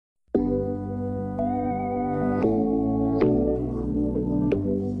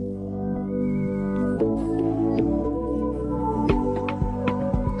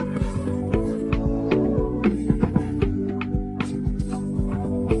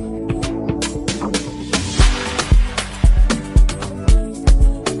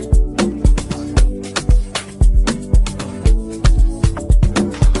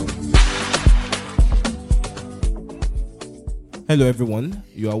Hello everyone,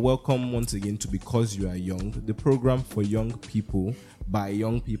 you are welcome once again to Because You Are Young, the program for young people by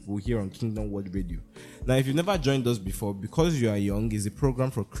young people here on Kingdom Word Radio. Now, if you've never joined us before, Because You Are Young is a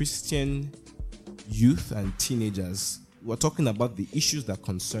program for Christian youth and teenagers. We're talking about the issues that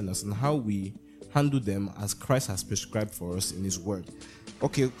concern us and how we handle them as Christ has prescribed for us in His Word.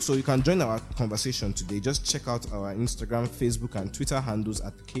 Okay, so you can join our conversation today. Just check out our Instagram, Facebook, and Twitter handles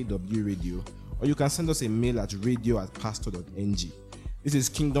at KW Radio, or you can send us a mail at radio@pastor.ng. This is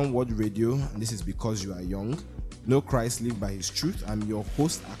Kingdom Word Radio, and this is Because You Are Young. Know Christ, live by His truth. I'm your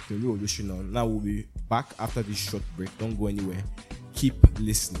host, Akinolu Olushina. Now we'll be back after this short break. Don't go anywhere. Keep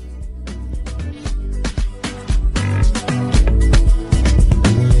listening.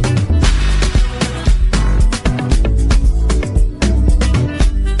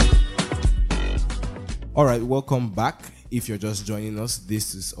 All right, welcome back. If you're just joining us,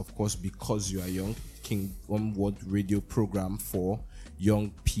 this is, of course, Because You Are Young, Kingdom Word Radio program for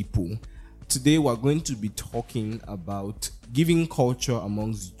young people. Today, we're going to be talking about giving culture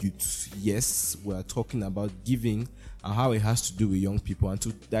amongst youths. Yes, we're talking about giving and how it has to do with young people. And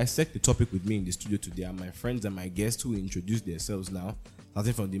to dissect the topic with me in the studio today are my friends and my guests who introduce themselves now.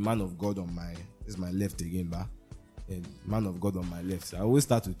 Starting from the man of God on my, this is my left again, ba? And man of God on my left. I always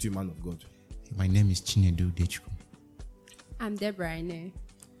start with you, man of God. My name is Chinedu Dechko. I'm Deborah Ine.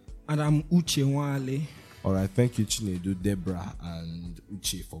 And I'm Uche Wale. All right, thank you, Chinedu, Deborah, and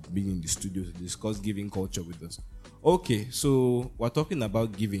Uche for being in the studio to discuss giving culture with us. Okay, so we're talking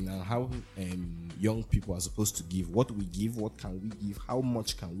about giving and how young people are supposed to give. What we give, what can we give, how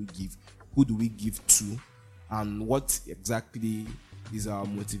much can we give, who do we give to, and what exactly is our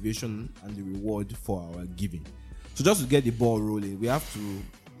motivation and the reward for our giving. So just to get the ball rolling, we have to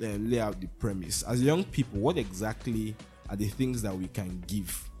lay out the premise. As young people, what exactly are the things that we can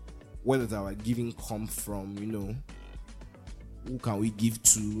give? Where does our giving come from? Who can we give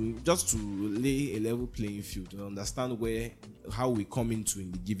to? Just to lay a level playing field to understand how we come into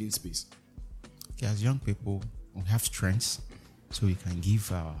in the giving space. Okay, as young people, we have strengths, so we can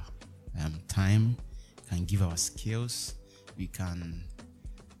give our time, we can give our skills, we can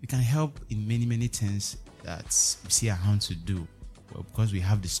help in many things that we see our hands to do. Well, because we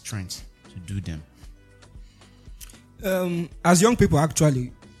have the strength to do them. As young people,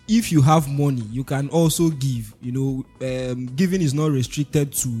 actually, if you have money, you can also give. Giving is not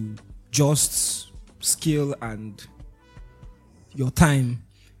restricted to just skill and your time.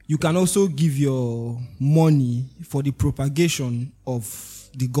 You can also give your money for the propagation of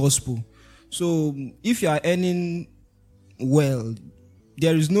the gospel. So if you are earning well,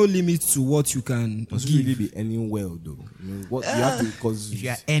 there is no limit to what you can must give. Really be earning well, though. What you have to, because if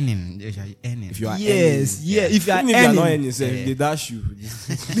you are earning, If you are earning, even if you are not earning, they dash you. of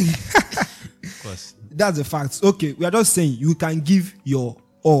course. That's the fact. Okay, we are just saying you can give your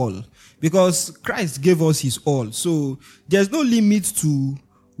all because Christ gave us His all. So there's no limit to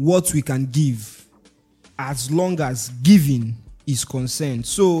what we can give as long as giving is concerned.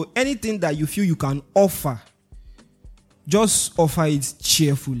 So anything that you feel you can offer, just offer it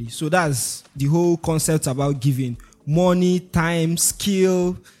cheerfully. So that's the whole concept about giving. Money, time,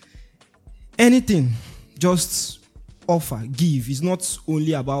 skill, anything. Just offer, give. It's not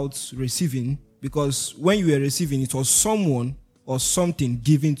only about receiving, because when you were receiving, it was someone or something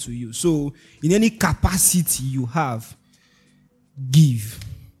given to you. So in any capacity you have, give.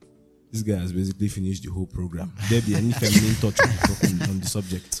 This guy has basically finished the whole program. There be any feminine touch on the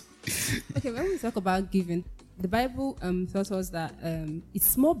subject? Okay, when we talk about giving, the Bible tells us that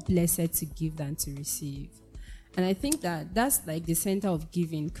it's more blessed to give than to receive. And I think that that's like the center of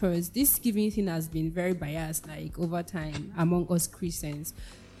giving, because this giving thing has been very biased like over time among us Christians.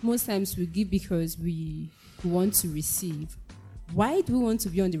 Most times we give because we want to receive. Why do we want to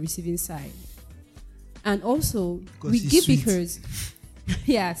be on the receiving side? And also, we give sweet. Because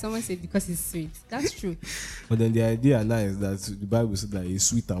yeah, someone said because it's sweet. That's true. But then the idea now is that the Bible said that it's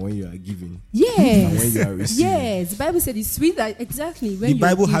sweeter when you are giving. Yes. And when you are receiving. Yes. The Bible said it's sweeter exactly when The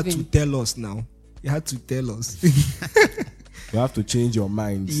Bible you're had giving. to tell us now. It had to tell us. You have to change your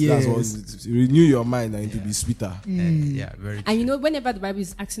mind. Yes. That's what renew your mind and it will be sweeter. Yeah, very true. And whenever the Bible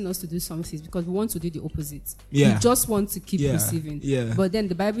is asking us to do something, it's because we want to do the opposite. Yeah. We just want to keep Yeah. receiving. Yeah. But then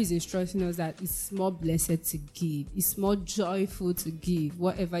the Bible is instructing us that it's more blessed to give. It's more joyful to give.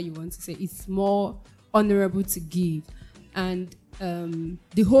 Whatever you want to say. It's more honorable to give. And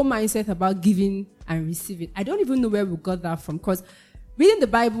the whole mindset about giving and receiving, I don't even know where we got that from. Because reading the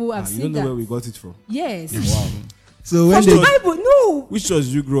Bible, I've You seen don't know that. where we got it from. Yes. Wow. So when From they the Bible, no. Which church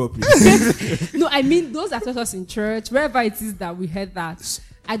you grew up in? No, I mean those that taught us in church, wherever it is that we heard that.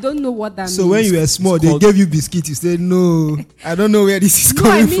 I don't know what that means. So when you were small, they gave you biscuit. You said, "No, I don't know where this is no,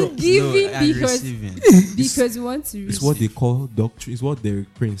 I coming mean from." giving No, and because receiving. because you want to It's receive. what they call doctrine. It's what the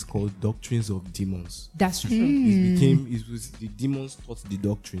prince called doctrines of demons. That's true. It was the demons taught the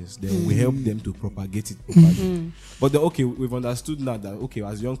doctrines. Then we help them to propagate it properly. But we've understood now that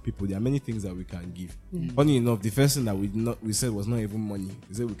as young people, there are many things that we can give. Funny enough, the first thing that we said was not even money.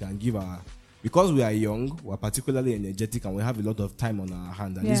 We said we can give because we are young, we are particularly energetic, and we have a lot of time on our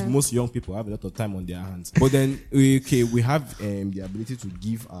hands. At least most young people have a lot of time on their hands. But then, we have the ability to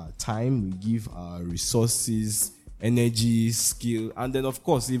give our time, we give our resources, energy, skill, and then, of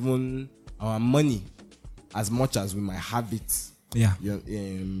course, even our money, as much as we might have it. Yeah.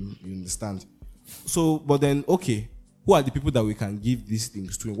 You understand? So, but then, who are the people that we can give these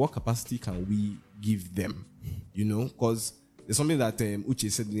things to? In what capacity can we give them? Because there's something that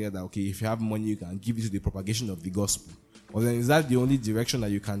Uche said earlier that if you have money, you can give it to the propagation of the gospel. But then, is that the only direction that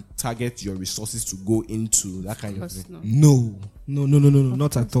you can target your resources to go into, that kind of thing? No,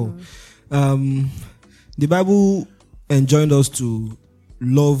 not at all. The Bible enjoined us to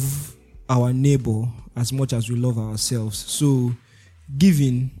love our neighbor as much as we love ourselves. So,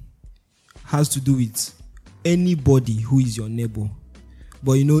 giving has to do with anybody who is your neighbor.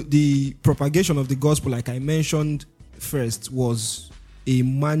 But the propagation of the gospel, like I mentioned first, was a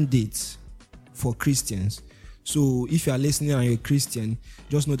mandate for Christians. So if you are listening and you're a Christian,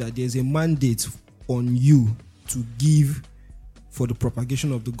 just know that there's a mandate on you to give for the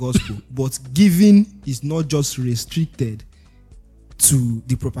propagation of the gospel. But giving is not just restricted to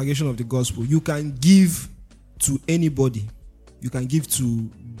the propagation of the gospel. You can give to anybody. You can give to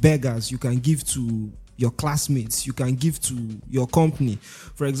beggars. You can give to your classmates. You can give to your company.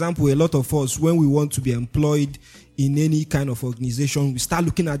 For example, a lot of us, when we want to be employed in any kind of organization, we start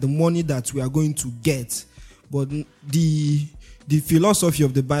looking at the money that we are going to get. But the philosophy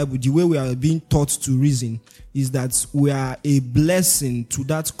of the Bible, the way we are being taught to reason, is that we are a blessing to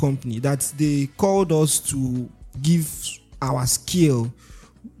that company, that they called us to give our skill.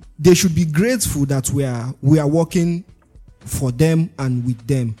 They should be grateful that we are working for them and with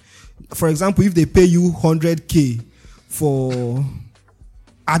them. For example, if they pay you 100K for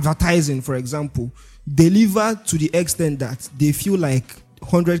advertising, for example, deliver to the extent that they feel like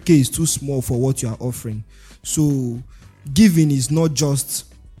 100K is too small for what you are offering. So giving is not just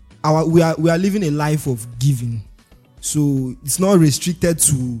we are living a life of giving. So it's not restricted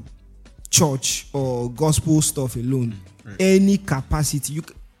to church or gospel stuff alone. Right. Any capacity,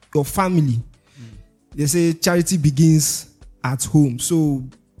 your family. They say charity begins at home. So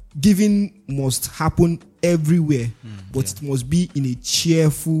giving must happen everywhere, but it must be in a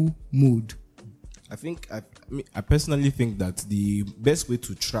cheerful mood. I personally think that the best way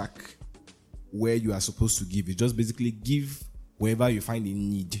to track where you are supposed to give is just basically give wherever you find a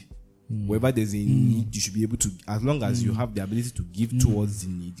need. Wherever there's a need, you should be able to, as long as you have the ability to give towards the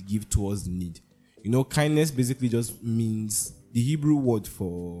need, give towards the need. Kindness basically just means, the Hebrew word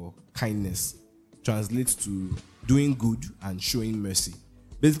for kindness translates to doing good and showing mercy.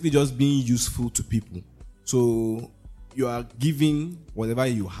 Basically just being useful to people. So you are giving whatever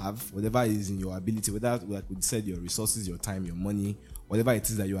you have, whatever is in your ability, whether, like we said, your resources, your time, your money, whatever it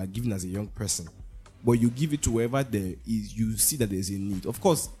is that you are giving as a young person. But you give it to wherever there is, you see that there is a need. Of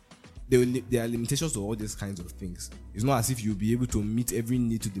course, there are limitations to all these kinds of things. It's not as if you'll be able to meet every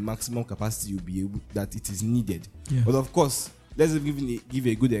need to the maximum capacity you'll be able, that it is needed. Yeah. But of course, let's give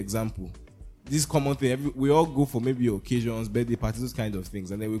a good example. This common thing, we all go for maybe occasions, birthday parties, those kind of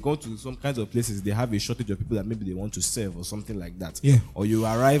things, and then we go to some kinds of places, they have a shortage of people that maybe they want to serve or something like that. Yeah. Or you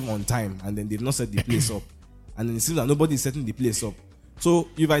arrive on time and then they've not set the place up, and then it seems that nobody is setting the place up. So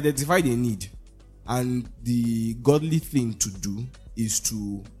you've identified a need, and the godly thing to do is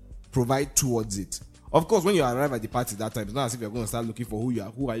to provide towards it. Of course, when you arrive at the party that time, it's not as if you're going to start looking for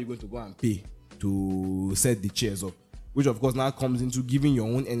who are you going to go and pay to set the chairs up, which of course now comes into giving your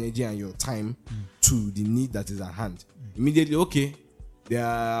own energy and your time to the need that is at hand. Immediately, okay, there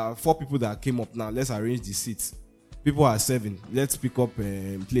are 4 people that came up now, let's arrange the seats. People are 7, let's pick up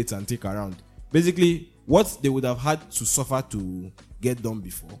plates and take around. Basically, what they would have had to suffer to get done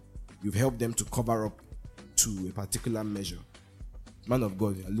before, you've helped them to cover up to a particular measure. Man of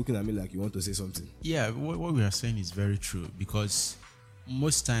God, you're looking at me like you want to say something. Yeah, what we are saying is very true, because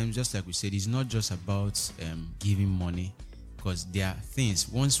most times, just like we said, it's not just about giving money, because there are things,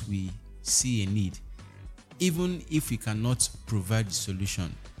 once we see a need, even if we cannot provide the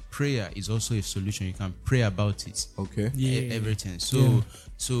solution, prayer is also a solution. You can pray about it. Okay. Yeah. Everything. So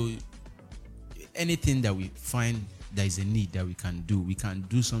anything that we find there is a need that we can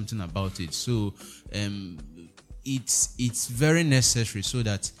do something about it. So it's very necessary so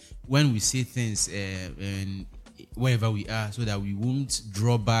that when we say things and wherever we are, so that we won't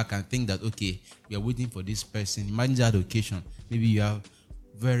draw back and think that okay, we are waiting for this person. Imagine that occasion. Maybe you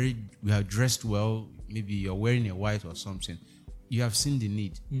have dressed well. Maybe you're wearing a white or something. You have seen the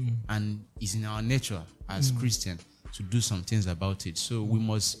need, and it's in our nature as Christian to do some things about it. So we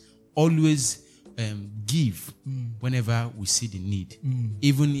must always give whenever we see the need,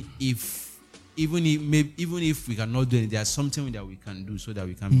 even if we cannot do it. There's something that we can do so that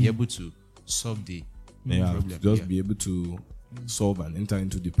we can be able to solve the problem. Just be able to solve and enter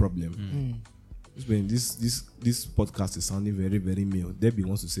into the problem. This podcast is sounding very, very male. Debbie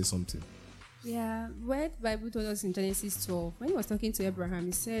wants to say something. Yeah, what the Bible told us in Genesis 12, when he was talking to Abraham,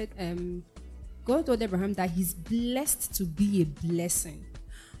 he said, God told Abraham that he's blessed to be a blessing.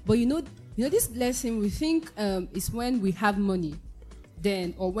 But you know this blessing we think is when we have money,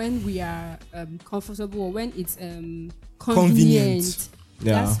 then, or when we are comfortable, or when it's convenient.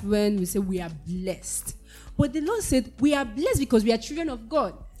 Yeah. That's when we say we are blessed. But the Lord said we are blessed because we are children of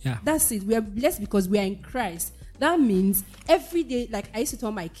God. Yeah. That's it. We are blessed because we are in Christ. That means every day, like I used to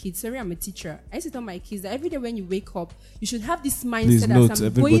tell my kids, sorry, I'm a teacher. I used to tell my kids that every day when you wake up, you should have this mindset that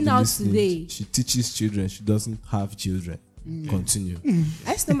I'm going out today. She teaches children. She doesn't have children. Continue.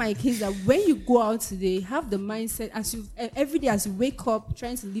 I used to tell my kids that when you go out today, have the mindset every day as you wake up,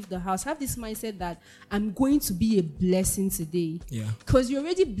 trying to leave the house, have this mindset that I'm going to be a blessing today. Yeah. Because you're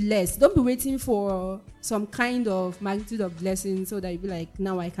already blessed. Don't be waiting for some kind of magnitude of blessing so that you be like,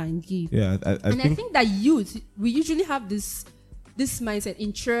 now I can give. Yeah, I think that youth, we usually have this mindset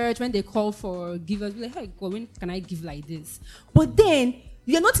in church when they call for givers. We're like, hey, God, when can I give like this? But then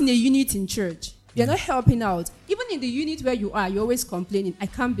you're not in a unit in church. You're not helping out. Even in the unit where you are, you're always complaining. I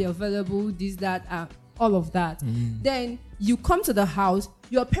can't be available, this, that, all of that. Then you come to the house.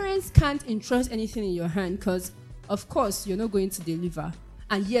 Your parents can't entrust anything in your hand because, of course, you're not going to deliver.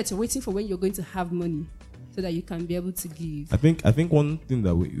 And yet you're waiting for when you're going to have money so that you can be able to give. I think one thing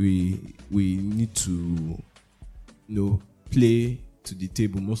that we need to play to the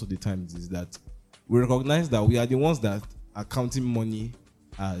table most of the times is that we recognize that we are the ones that are counting money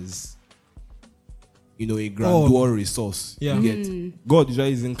as a grandeur resource. Yeah. You get? God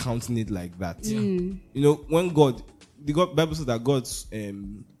usually isn't counting it like that. Yeah. When the Bible says that God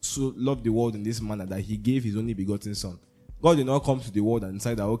so loved the world in this manner that he gave his only begotten son. God did not come to the world and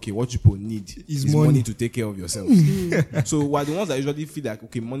decide that, okay, what people need is money to take care of yourselves. So we're the ones that usually feel like,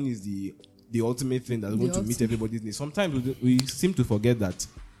 okay, money is the ultimate thing that's going to meet everybody's needs. Sometimes we seem to forget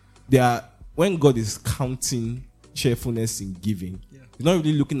that when God is counting cheerfulness in giving, he's not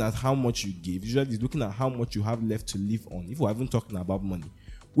really looking at how much you give. Usually he's looking at how much you have left to live on, if we're even talking about money.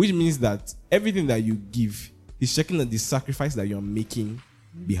 Which means that everything that you give, he's checking at the sacrifice that you're making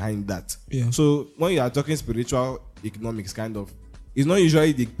behind that. Yeah. So when you are talking spiritual economics, kind of, it's not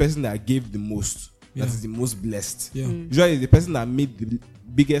usually the person that gave the most that is the most blessed. Yeah. Usually it's the person that made the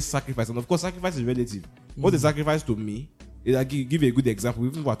biggest sacrifice. And of course, sacrifice is relative. What the sacrifice to me is, I give you a good example.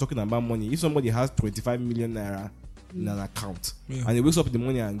 Even if we're talking about money, if somebody has 25 million naira in an account and he wakes up in the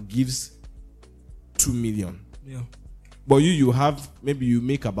morning and gives 2 million, but you have, maybe you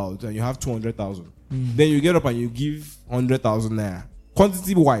make about, and you have 200,000, then you get up and you give 100,000 naira.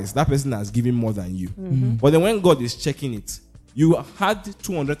 Quantity wise, that person has given more than you. But then when God is checking it, you had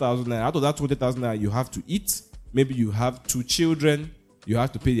 200,000 naira. Out of that 200,000 naira, you have to eat. Maybe you have 2 children, you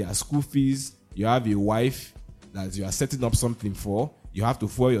have to pay their school fees, you have a wife that you are setting up something for, you have to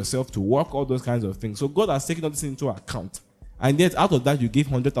fuel yourself to work, all those kinds of things. So God has taken all this into account. And yet out of that, you gave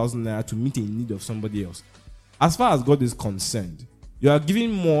 100,000 naira to meet a need of somebody else. As far as God is concerned, you are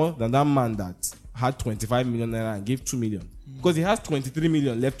giving more than that man that had 25 million naira and gave 2 million. Because he has 23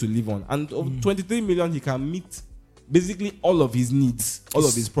 million left to live on. And of 23 million, he can meet basically all of his needs, all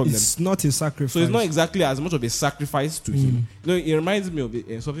of his problems. It's not a sacrifice. So it's not exactly as much of a sacrifice to him. It reminds me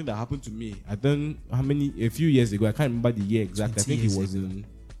of something that happened to me. A few years ago. I can't remember the year exactly. I think it was in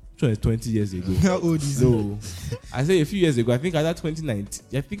 20 years ago. How old is so I say a few years ago. I think either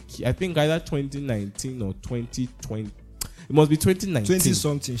 2019. I think either 2019 or 2020. It must be 2019. 20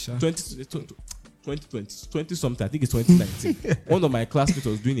 something, sure. 20 something. I think it's 2019. One of my classmates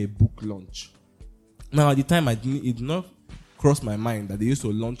was doing a book launch. Now at the time, it did not cross my mind that they used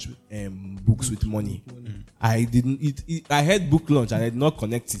to launch books with money. I didn't. I heard book launch and I did not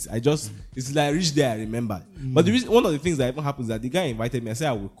connect it. It's like I reached there, I remember. But one of the things that even happens is that the guy invited me. I said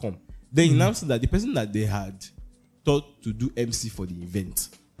I will come. Then he announced that the person that they had thought to do MC for the event,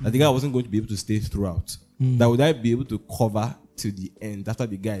 that the guy wasn't going to be able to stay throughout. That would I be able to cover till the end after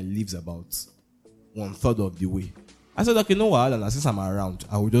the guy leaves about 1/3 of the way. I said, okay, no while, and since I'm around,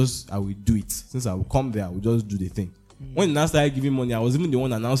 I will do it. Since I will come there, I will just do the thing. When I started giving money, I was even the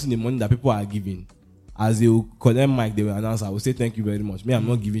one announcing the money that people are giving. As they will collect mic, they will announce, I will say thank you very much. Me, I'm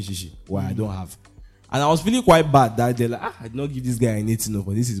not giving shishi. Why I don't have. And I was feeling quite bad that day. Like, I did not give this guy anything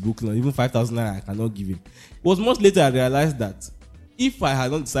for this is book loan. Even 5,000 naira I cannot give him. It was much later I realized that if I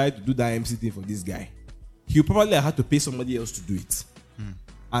had not decided to do that MC thing for this guy, he probably had to pay somebody else to do it.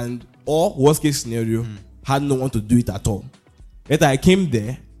 And or worst case scenario, had no one to do it at all. Yet I came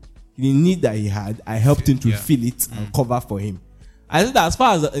there, the need that he had, I helped him to fill it and cover for him. I think that as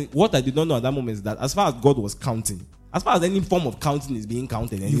far as what I did not know at that moment is that as far as God was counting, as far as any form of counting is being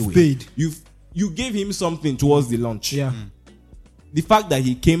counted anyway, You've paid. You gave him something towards the lunch. Yeah. The fact that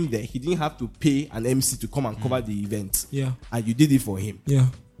he came there, he didn't have to pay an MC to come and cover the event. Yeah. And you did it for him. Yeah.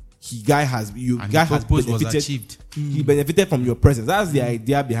 Guy has purpose was benefited. achieved. He benefited from your presence. That's the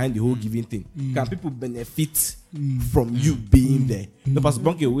idea behind the whole giving thing. Can people benefit from you being there? The Pastor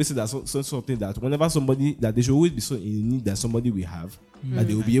Bunky always said that something that whenever somebody that they should always be so in need that somebody will have that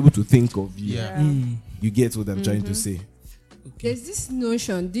they will be able to think of you. Yeah. You get what I'm trying to say. There's this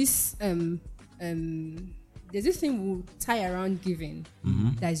notion, there's this thing we'll tie around giving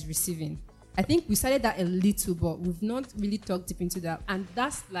that is receiving. I think we started that a little, but we've not really talked deep into that. And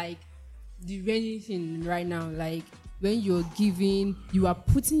that's like the reigning thing right now. Like when you're giving, you are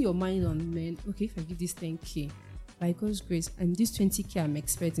putting your mind on, man, okay, if I give this 10K, by God's grace, and this 20K I'm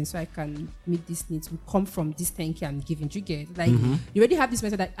expecting so I can meet these needs will come from this 10K I'm giving. Do you get it? Like you already have this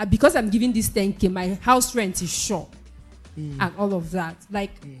method that because I'm giving this 10K, my house rent is sure. And all of that.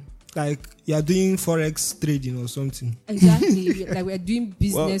 Like you're doing forex trading or something. exactly. Like we're doing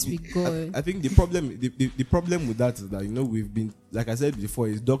business with God. I think the problem with that is that we've been, like I said before,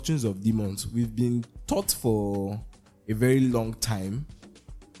 is doctrines of demons. We've been taught for a very long time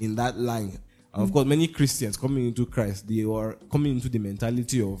in that line. And of course, many Christians coming into Christ, they are coming into the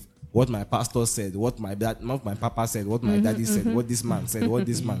mentality of what my pastor said, what my papa said, what my daddy said, what this man said, what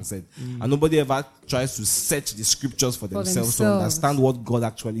this man said. And nobody ever tries to search the scriptures for themselves to understand what God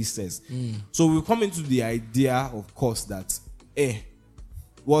actually says. So we come into the idea, of course, that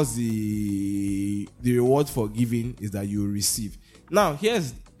what's the reward for giving is that you receive. Now,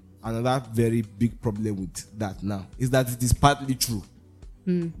 here's another very big problem with that now, is that it is partly true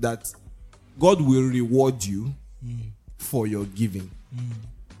that God will reward you for your giving.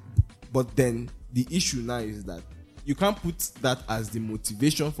 But then the issue now is that you can't put that as the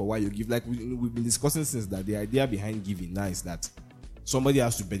motivation for why you give. Like we've been discussing since that the idea behind giving now is that somebody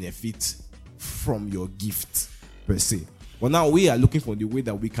has to benefit from your gift per se. But now we are looking for the way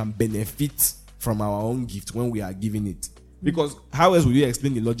that we can benefit from our own gift when we are giving it. Because how else would you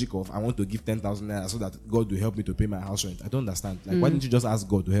explain the logic of I want to give 10,000 naira so that God will help me to pay my house rent? I don't understand. Like, why didn't you just ask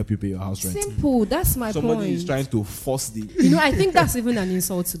God to help you pay your house rent? Simple. That's my point. Somebody is trying to force the. I think that's even an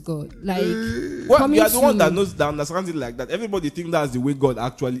insult to God. Like, well, you are the one that knows, that understands it like that. Everybody thinks that's the way God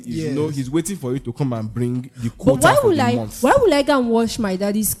actually is. Yes. He's waiting for you to come and bring the quota but for the month. why would I go and wash my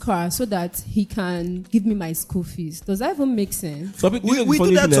daddy's car so that he can give me my school fees? Does that even make sense? Some people, We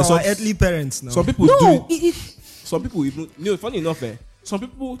do that to our earthly parents now. Some people No, do. Some people even, funny enough, some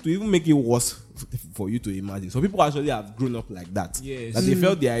people, to even make it worse for you to imagine, some people actually have grown up like that. Yes. That they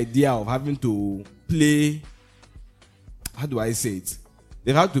felt the idea of having to play, how do I say it?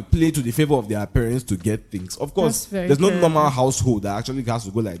 They have to play to the favor of their parents to get things. Of course, That's very there's no true. normal household that actually has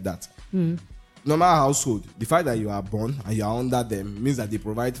to go like that. Normal household, the fact that you are born and you are under them means that they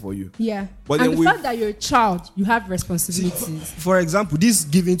provide for you. Yeah. But and then the fact that you're a child, you have responsibilities. For example, this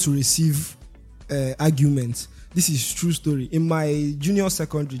giving to receive argument. This is true story. In my junior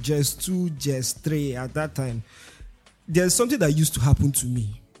secondary, just 2, just 3 at that time, there's something that used to happen to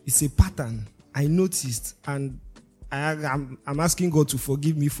me. It's a pattern I noticed, and I'm asking God to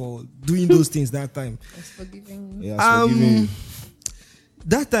forgive me for doing those things that time. That's forgiving. Yeah, forgiving.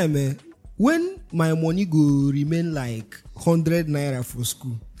 That time, when my money go remain like 100 naira for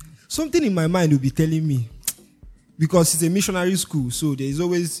school, something in my mind will be telling me, because it's a missionary school, so there is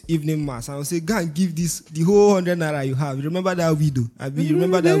always evening mass. I will say, go and give this the whole 100 naira you have. Remember that widow? You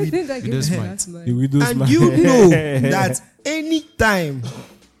remember that widow? The widow's And man. you know that anytime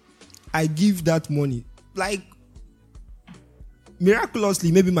I give that money, like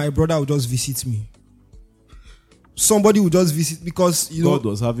miraculously, maybe my brother will just visit me. Somebody will just visit, because God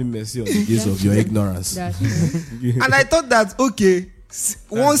was having mercy on the days of your ignorance. That's true. and I thought that okay,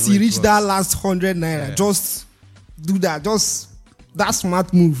 once the he way it reached was. that last 100 naira, just do that, just that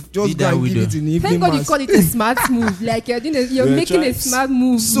smart move, just Be go that and give widow. it in the evening Thank God you mass. call it a smart move. Like you're We're making trying- a smart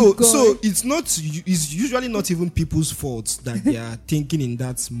move. So with God. it's usually not even people's fault that they are thinking in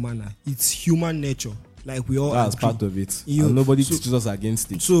that manner. It's human nature. like we all That's agree. part of it. You- And nobody so- teaches us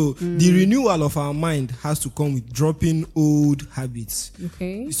against it. So the renewal of our mind has to come with dropping old habits.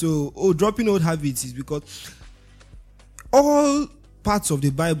 Okay. So dropping old habits is because all parts of the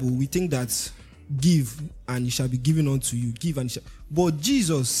Bible we think that give and it shall be given unto you. Give and it shall. But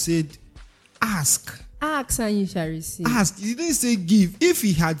Jesus said, ask. Ask and you shall receive. Ask. He didn't say give. If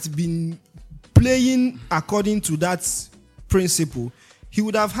he had been playing according to that principle, he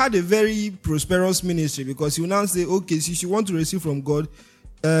would have had a very prosperous ministry, because he will now say, okay, since you want to receive from God,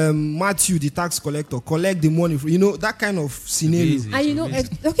 Matthew, the tax collector, collect the money. That kind of scenario. Amazing.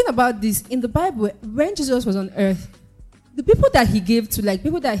 And talking about this, in the Bible, when Jesus was on earth, the people that he gave to, like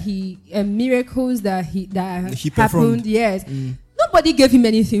people that he miracles that he He happened, performed. yes. Nobody gave him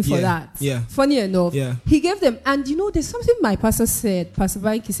anything for Yeah, that. yeah. Funny enough. Yeah. He gave them, and there's something my pastor said, Pastor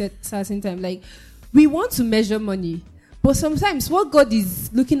Vaiki said certain time, like, we want to measure money, but sometimes what God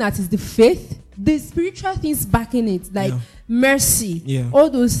is looking at is the faith, the spiritual things backing it, like Yeah. mercy, Yeah. all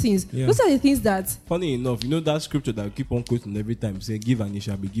those things. Yeah. Those are the things that Funny enough, that scripture that we keep on quoting every time, say, give and it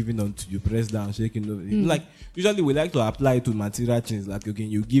shall be given unto you, press down, shaking over. Like, usually we like to apply it to material things, like, okay,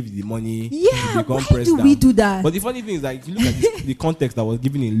 you give the money, you why pressed do down. we do that? But the funny thing is, like, if you look at the context that was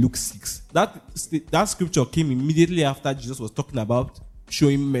given in Luke 6, that scripture came immediately after Jesus was talking about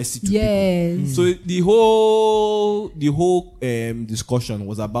showing mercy to people. Yes. So the whole discussion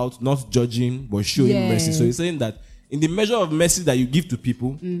was about not judging but showing Yes. mercy. So he's saying that in the measure of mercy that you give to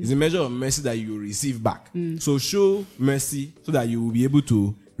people is the measure of mercy that you receive back. So show mercy so that you will be able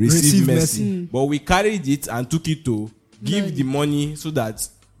to receive mercy. But we carried it and took it to give the money so that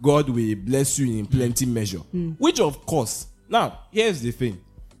God will bless you in plenty measure. Which of course, now here's the thing.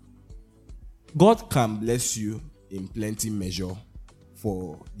 God can bless you in plenty measure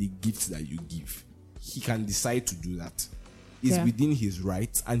for the gifts that you give. He can decide to do that. It's Yeah. within his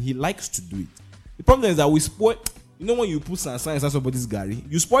rights and he likes to do it. The problem is that we spoil, when you put some science inside somebody's gari,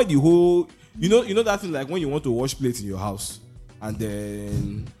 you spoil the whole, you know that thing, like when you want to wash plates in your house and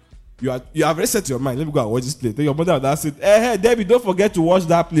then you have already set your mind, let me go and wash this plate. Then your mother would have said, hey, Debbie, don't forget to wash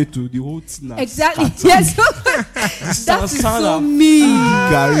that plate too. The whole thing has Exactly. scattered. Yes. That is Sound so of mean.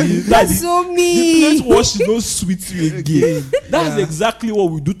 Gary. That's so The mean. plate wash is not sweet you again. That's exactly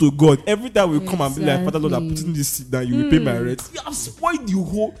what we do to God. Every time we come and be like, Father Lord, I'm putting this seed down, you will pay my rent. You have spoiled the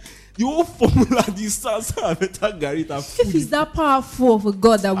whole formula. This sounds better Gary than If food. he's that powerful of a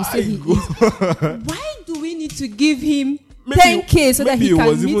God that we say he go. is, why do we need to give him Maybe- 10K so that maybe he can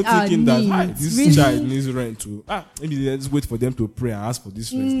was meet even our thinking needs? that this Really? child needs rent too. Maybe let's wait for them to pray and ask for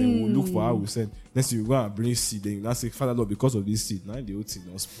this rent. Then we'll look for how we send. Next thing you go and bring seed. Then you now say, Father Lord, because of this seed, now the whole thing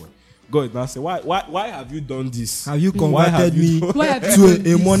not spoil. God now say, why have you done this? Have you Why have converted you me done- Why have you to done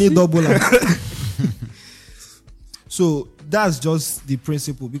a this? money doubler? So that's just the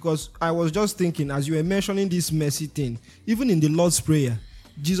principle. Because I was just thinking, as you were mentioning this mercy thing, even in the Lord's Prayer,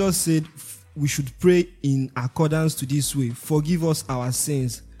 Jesus said we should pray in accordance to this way: forgive us our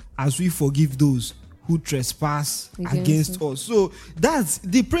sins as we forgive those who trespass against us. So that's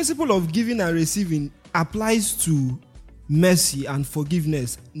the principle of giving and receiving applies to mercy and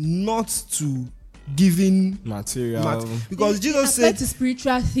forgiveness, not to giving material. because It Jesus applies said to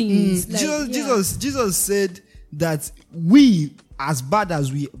spiritual things. Like, Jesus said that we, as bad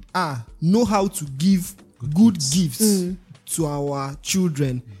as we are, know how to give good gifts to our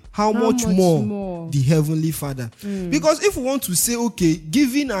children. How much more the Heavenly Father? Because if we want to say, okay,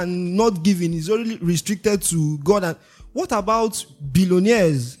 giving and not giving is only restricted to God, and what about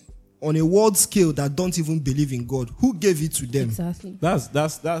billionaires on a world scale that don't even believe in God? Who gave it to them? Exactly. That's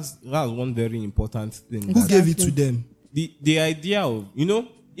one very important thing. Who that- gave it to them? the idea of,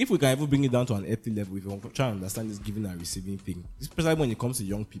 if we can ever bring it down to an earthly level, if you try and understand this giving and receiving thing, especially when it comes to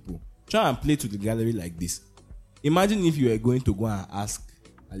young people, try and play to the gallery like this. Imagine if you were going to go and ask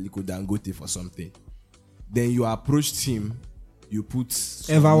Aliko Dangote for something, then you approached him, you put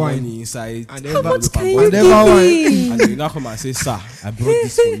some Everwine money inside, and How much Everwine. can you And give Everwine. me? and then you now come and say, "Sir, I brought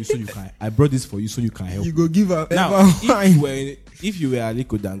this for you so you can. I brought this for you so you can help." You go give her Now, Everwine. if you were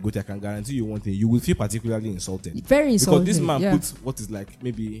Aliko Dangote, I can guarantee you one thing: you will feel particularly insulted. Very insulting. Because this man yeah. put what is like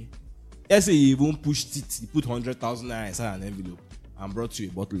maybe, let's say he even pushed it, he put 100,000 naira inside an envelope and brought you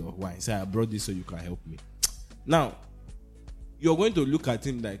a bottle of wine. Say, I brought this so you can help me. Now, you're going to look at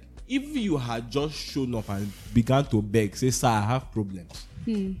him like, if you had just shown up and began to beg, say, sir, I have problems,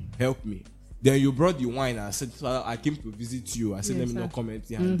 help me. Then you brought the wine and said, sir, I came to visit you. I said, Yes, let me sir. not comment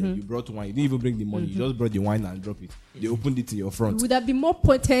here. And then you brought wine. You didn't even bring the money. You just brought the wine and dropped it. They opened it in your front. Would that be more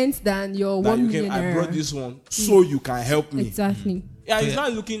potent than your That 1 you million came, I naira? brought this one so you can help me. Exactly. Yeah, So it's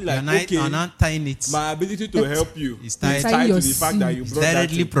not looking like, you're not tying it. my ability to help you It's is tied- tied to your the fact that you It's brought that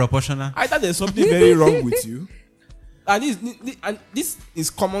directly thing. proportional. I thought there's something very wrong with you. And this is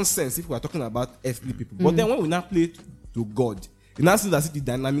common sense if we are talking about earthly people. But then when we now play to God, it now seems as if the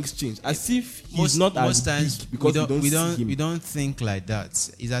dynamics change. As if he's not as most times big because we don't see him. we don't think like that.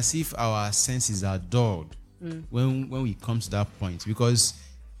 It's as if our senses are dulled when we come to that point, because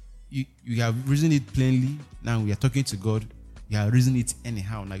you have reasoned it plainly. Now we are talking to God. You are reasoning it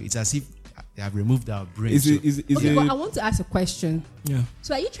anyhow. Like it's as if they have removed our brain. Is So- it, Okay, but I want to ask a question. Yeah.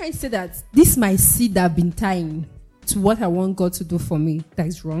 So are you trying to say that this my seed that I've been tying to what I want God to do for me, that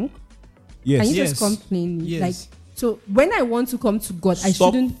is wrong? yes. Can you Yes. just come plainly? Yes. Like, so when I want to come to God, I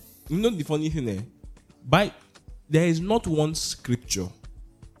Stop. shouldn't. You know the funny thing there is not one scripture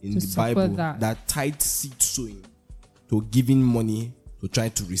in To the support Bible that. that tied seed sowing to giving money to try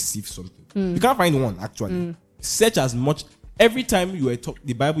to receive something. Hmm. You can't find one actually. Search as much. Every time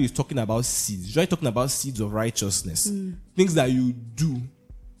the Bible is talking about seeds, it's usually talking about seeds of righteousness, things that you do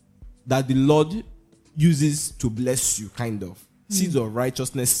that the Lord uses to bless you, kind of seeds of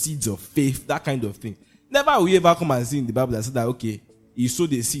righteousness, seeds of faith, that kind of thing. Never will you ever come and see in the Bible that said that okay, he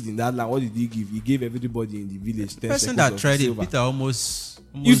sowed a seed in that land. What did he give? He gave everybody in the village 10 the person shekels that of tried it, silver. Peter almost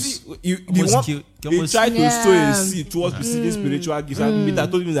You see, almost he almost- tried to Yeah. sow a seed towards receiving spiritual gifts, and Peter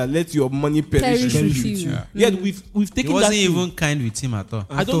told him that let your money perish Perish with with you. you. Yet we've he taken that wasn't thing. even kind with him at all.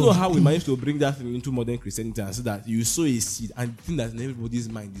 I don't know how we managed to bring that thing into modern Christianity and say that you sow a seed and the thing that's in everybody's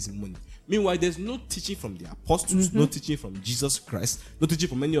mind is money. Meanwhile, there's no teaching from the apostles, no teaching from Jesus Christ, no teaching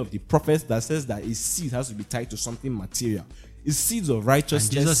from any of the prophets that says that a seed has to be tied to something material. It's seeds of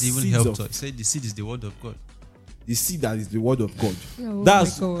righteousness. And Jesus even seeds helped of us. He said the seed is the word of God. the seed that is the word of God. Oh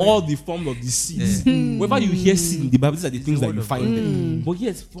That's my God. all the form of the seeds. Whenever you hear seed in the Bible, these are the things the that word you of find there. But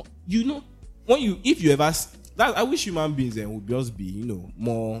yes, if you ever, that I wish human beings would just be,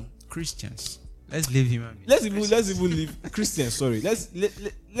 more. Christians. Let's leave him. Let's even leave Christians. Sorry,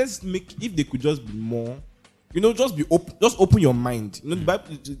 let's make, if they could just be more, just be open, just open your mind. The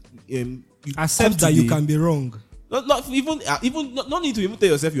Bible, you Accept come to that you the- can be wrong. Not even not need to even tell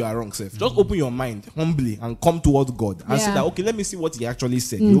yourself you are wrong, self. Just open your mind humbly and come towards God and say Yeah. that okay, let me see what He actually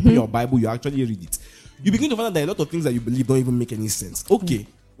said. You open your Bible, you actually read it. You begin to find out that a lot of things that you believe don't even make any sense. Okay,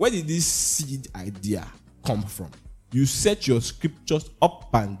 where did this seed idea come from? You set your scriptures up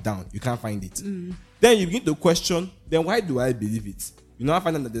and down, you can't find it. Then you begin to question, then why do I believe it? You now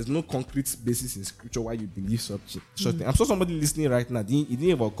find out that there's no concrete basis in scripture why you believe such thing. I'm sure somebody listening right now, it didn't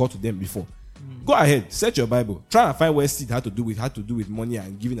even occur to them before. Go ahead, search your Bible. Try and find where seed had to do with money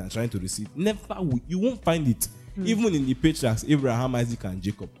and giving and trying to receive. You won't find it. Even in the patriarchs, Abraham, Isaac, and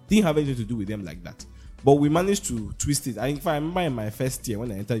Jacob didn't have anything to do with them like that. But we managed to twist it. If I remember in my first year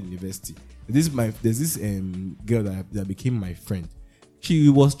when I entered university, there's this girl that became my friend. She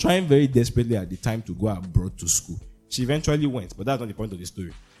was trying very desperately at the time to go abroad to school. She eventually went, but that's not the point of the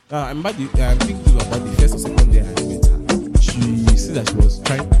story. I remember I think it was about the first or second day I met her. She said that she was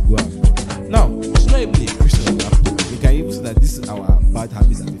trying to go abroad. Now, she's not even a Christian at that point. We can even say that this is our bad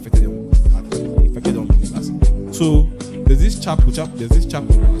habits that affected unbelievers. So there's this chapel in our school,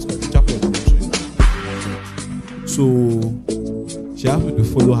 the chapel of the So she asked me to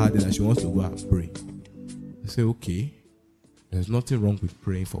follow her then, and she wants to go and pray. I said, okay, there's nothing wrong with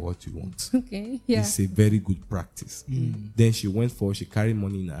praying for what you want. Okay, yeah. It's a very good practice. Then she carried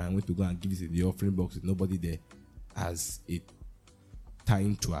money in her and went to go and give it in the offering box with nobody there as a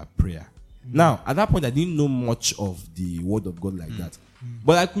time to her prayer. Now, at that point, I didn't know much of the word of God like that.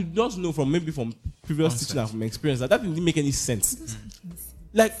 But I could just know from previous teaching and from experience that didn't make any sense.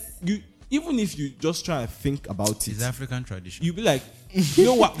 Like, even if you just try and think about it, It's African tradition. you'll be like, you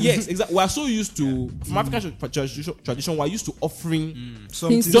know what? Yes, exactly. We are so used to, from African tradition, we are used to offering,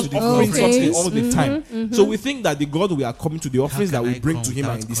 Something Things just to offering Okay. something all the time. So we think that the God we are coming to, the offerings can that we I bring come to Him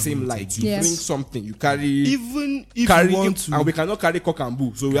are in without the same coming to light. you? You Yes. bring something, you carry, Even if you want to, and we cannot carry cock and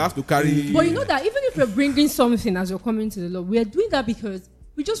bull, so we have to carry. But you know that even if you're bringing something as you're coming to the Lord, we are doing that because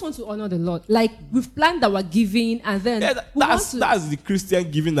we just want to honor the Lord. Like we've planned our giving, and then Yeah, we want that's to. that's the Christian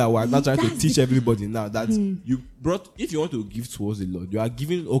giving that we're not trying to That's teach the- everybody now. That you brought, if you want to give towards the Lord, you are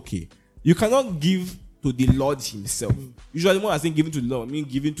giving. Okay, you cannot give to the Lord Himself. Usually, when I say giving to the Lord, I mean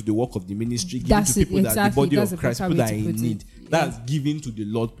giving to the work of the ministry, giving That's to it, people that exactly. the body That's of a Christ, better people way that are to in put it. need. Yeah. That's giving to the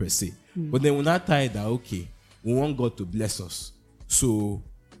Lord per se. But then we're not tired that okay, we want God to bless us, so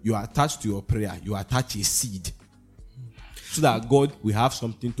you are attached to your prayer. You attach a seed. So that God will have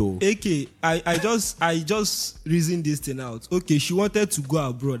something to. AK, I just reasoned this thing out. Okay, she wanted to go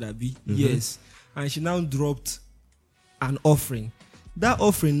abroad, Abi. Yes. And she now dropped an offering. That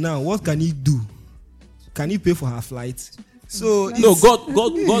offering now, what can he do? Can he pay for her flight? So No, God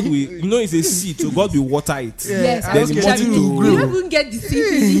will. You know, it's a seed, so God will water it. Yes, Then the actually, multitude will you grow. don't even get the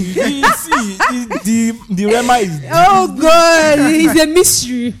seed. You see, the rema is. Oh God, it's a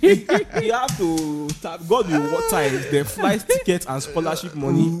mystery. You have to tap. God will water it. The flight ticket and scholarship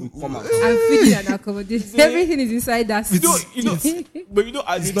money will come out. I'm feeding and accommodating. Everything is inside that seed. But you know,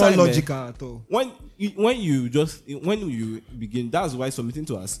 at it's the not time, logical at all. when you begin, that's why submitting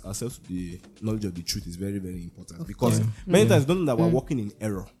to ourselves to the knowledge of the truth is very, very important, because many times don't know that we're walking in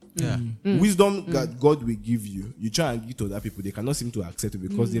error. Yeah. Wisdom that God will give you, you try and give to other people, they cannot seem to accept it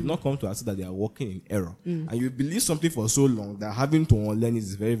because they've not come to accept that they are walking in error. And you believe something for so long that having to unlearn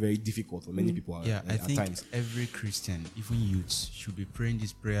is very, very difficult for many people Yeah, I at think times. every Christian, even youths, should be praying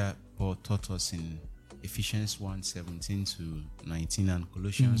this prayer Paul taught us in Ephesians 1:17 to 19 and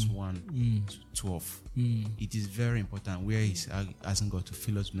Colossians 1 to 12. It is very important where he's asking God to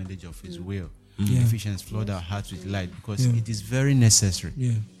fill us with knowledge of his will. Yeah. Ephesians, flood our hearts with light, because Yeah. it is very necessary.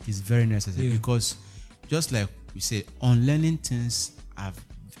 Yeah. It is very necessary, Yeah. because just like we say, unlearning things are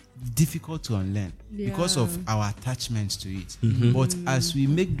difficult to unlearn because of our attachments to it. But as we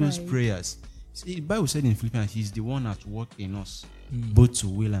make those Right. prayers, see, the Bible said in Philippians, he's the one at work in us, both to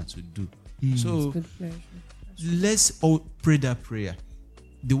will and to do. So Good pleasure. let's all pray that prayer.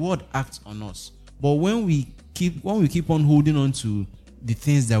 The word acts on us, but when we keep on holding on to the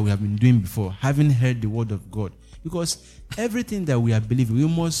things that we have been doing before, having heard the word of God, because everything that we are believing, we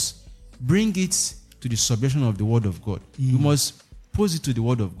must bring it to the subjection of the word of God. We must pose it to the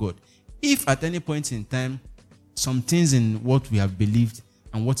word of God. If at any point in time some things in what we have believed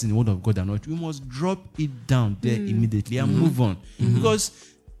and what's in the word of God are not, we must drop it down there immediately and move on, because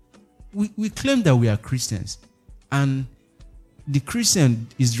we claim that we are Christians, and the Christian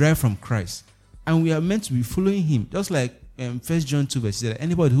is derived from Christ, and we are meant to be following him. Just like 1 John 2 verse 6,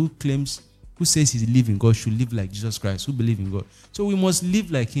 anybody who says he lives in God should live like Jesus Christ, who believe in God. So we must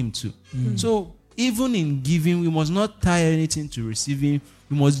live like him too. So even in giving, we must not tie anything to receiving.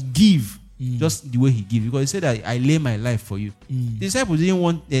 We must give just the way he gives, because he said that I lay my life for you. The disciples didn't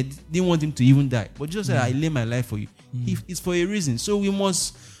want him to even die, but Jesus said, I lay my life for you. It's for a reason. So we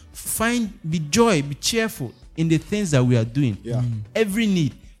must be cheerful in the things that we are doing. Every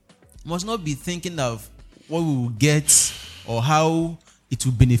need must not be thinking of what we will get or how it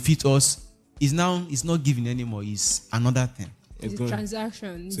will benefit us. It's not giving anymore. It's another thing. It's a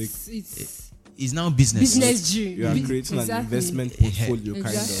transaction. It's now business. Business dream. You are creating an Exactly. investment portfolio, kind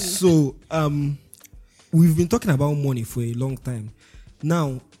of. Exactly. So we've been talking about money for a long time.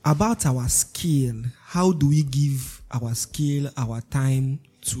 Now, about our skill, how do we give our skill, our time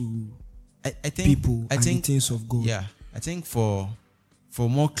to I think people and the things of God? Yeah, I think for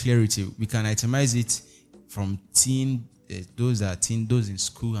more clarity, we can itemize it from those that are teen, those in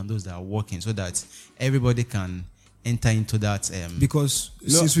school, and those that are working, so that everybody can enter into that. Because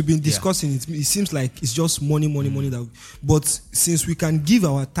since we've been discussing it, it seems like it's just money. But since we can give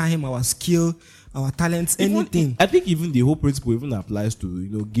our time, our skill, our talents, anything. I think even the whole principle even applies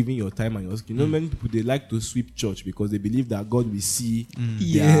to giving your time and your skill. Many people, they like to sweep church because they believe that God will see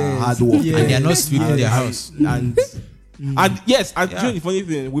their hard work, Yeah. And they are not sweeping their house. And yes, and you know the funny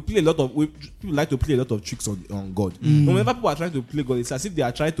thing, people like to play a lot of tricks on God. Whenever people are trying to play God, it's as if they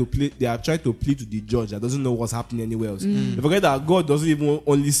are trying to play to the judge that doesn't know what's happening anywhere else. They forget that God doesn't even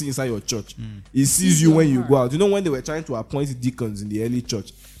only see inside your church. He sees you when you go out. When they were trying to appoint deacons in the early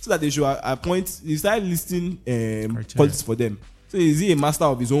church, so that they should appoint, he started listing politics for them. So is he a master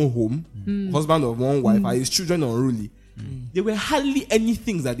of his own home, husband of one wife, are his children unruly? There were hardly any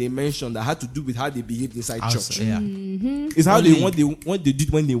things that they mentioned that had to do with how they behaved inside church. Yeah. It's how what they did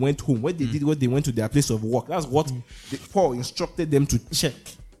when they went home, what they did when they went to their place of work. That's what Paul instructed them to check.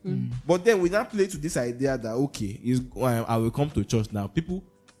 But then we now play to this idea that I will come to church now. People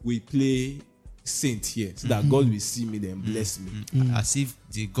will play saint here so that God will see me, then bless me. As if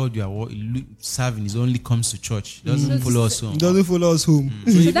the God you are serving is only comes to church, doesn't follow us home. Doesn't follow us home.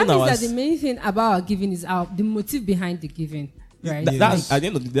 So that means that the main thing about our giving is the motive behind the giving, right? That's at the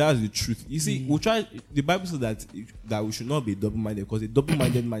end of the day, that's the truth. You see, we try. The Bible says that we should not be double-minded, because a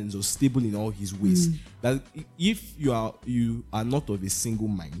double-minded man is unstable in all his ways. That if you are not of a single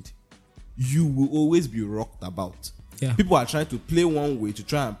mind, you will always be rocked about. Yeah. People are trying to play one way to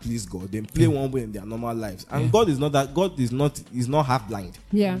try and please God, then play one way in their normal lives. And God is not that. God is not half blind.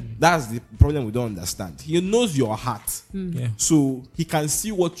 Yeah. That's the problem we don't understand. He knows your heart. Yeah. So he can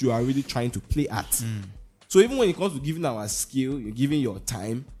see what you are really trying to play at. So even when it comes to giving our skill, you're giving your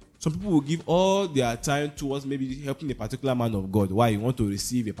time, some people will give all their time towards maybe helping a particular man of God. Why? You want to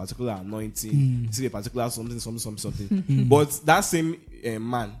receive a particular anointing, receive a particular something. But that same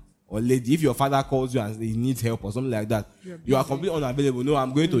man or lady, if your father calls you and he needs help or something like that, you are completely unavailable. No,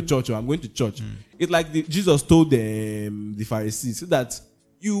 I'm going to church, or I'm going to church. It's like Jesus told the Pharisees, so that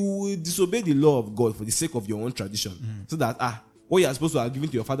you will disobey the law of God for the sake of your own tradition. So that what you are supposed to have given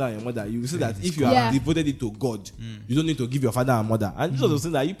to your father and your mother, you will say that if you have devoted it to God, you don't need to give your father and mother. And Jesus was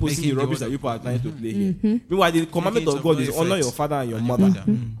saying that you posting the rubbish that people are trying to play here. Meanwhile, the commandment of God is honor your father and your mother.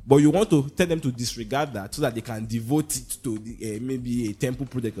 But you want to tell them to disregard that so that they can devote it to maybe a temple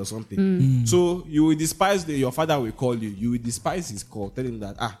project or something. So you will despise your father will call you. You will despise his call, tell him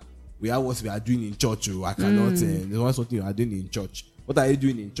that we are what we are doing in church. I cannot. There's one something you are doing in church. What are you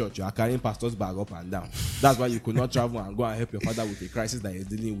doing in church? You are carrying pastor's bag up and down. That's why you could not travel and go and help your father with a crisis that he's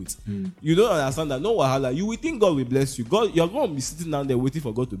dealing with. You don't understand that. No wahala. You will think God will bless you. You're going to be sitting down there waiting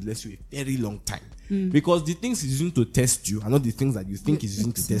for God to bless you a very long time. Because the things he's using to test you are not the things that you think he's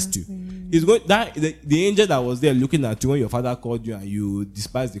using to test you. He's going the angel that was there looking at you when your father called you and you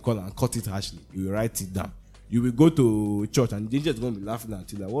despise the call and cut it harshly. You will write it down. You will go to church and the angel is going to be laughing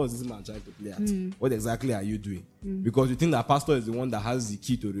at you like, what is this man trying to play at? What exactly are you doing? Because you think that pastor is the one that has the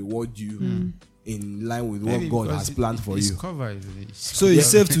key to reward you in line with what God has planned for you. So it's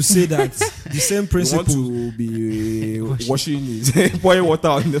safe to say that the same principle. You want to be washing his pouring water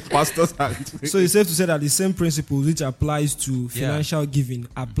on the pastor's hand. So it's safe to say that the same principle which applies to financial giving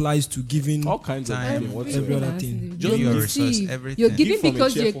applies to giving all kinds of giving, every other thing. Just your resource, everything. You're giving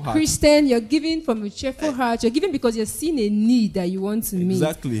because you're heart. Christian. You're giving from a cheerful heart. You're giving because you're seeing a need that you want to meet.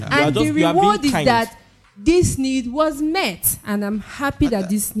 Exactly. And the reward is that this need was met, and I'm happy that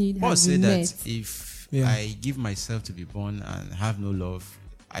this need has been met. That if I give myself to be born and have no love,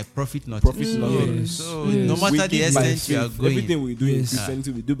 I profit not. So no matter the extent you are going, everything we do in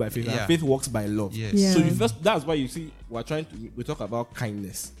Christianity we do by faith. And faith works by love. So that's why you see we talk about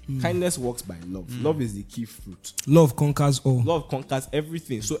kindness. Kindness works by love. Love is the key fruit. Love conquers all. Love conquers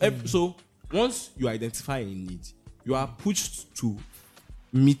everything. So so once you identify a need, you are pushed to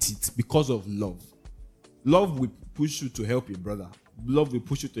meet it because of love. Love will push you to help your brother. Love will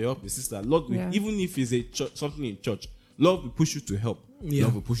push you to help your sister. Love will, even if it's something in church, love will push you to help.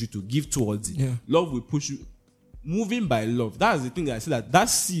 Love will push you to give towards it. Love will push you. Moving by love. That's the thing that I say, that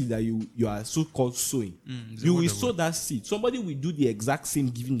seed that you are so-called sowing. You will sow that seed. Somebody will do the exact same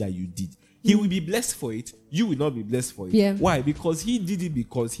giving that you did. He will be blessed for it. You will not be blessed for it. Why? Because he did it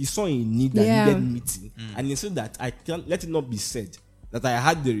because he saw a need that needed meeting. And he said that I can't let it not be said that I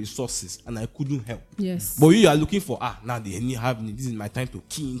had the resources and I couldn't help. Yes. But you are looking for, now they have need. This is my time to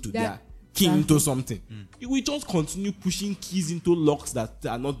key into something. You will just continue pushing keys into locks that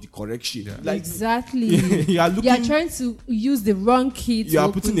are not the correct shape. Exactly. you are trying to use the wrong key. You are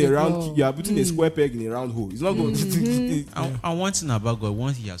putting a square peg in a round hole. It's not going to. And one thing about God,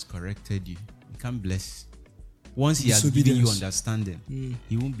 once He has corrected you, He can't bless. Once He has given you understanding,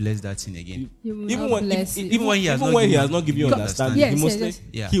 He won't bless that thing again. Even when He has not given you understanding,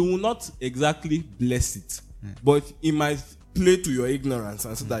 He will not exactly bless it. But He might play to your ignorance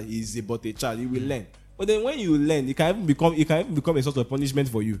and so that He is but a child. He will learn. But then when you learn, it can even become a sort of punishment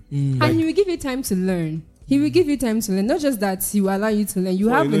for you. And He will give you time to learn. He will give you time to learn. Not just that He will allow you to learn. You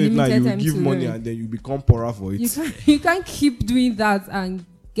have a limited time to learn. You give money and then you become poorer for it. You can't keep doing that and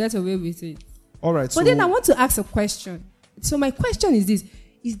get away with it. All right. But then I want to ask a question. So my question is this: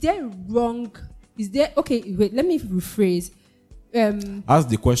 okay? Wait, let me rephrase. Ask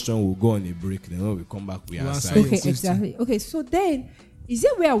the question. We'll go on a break. Then when we come back, we answer. Okay, exactly. Okay, so then is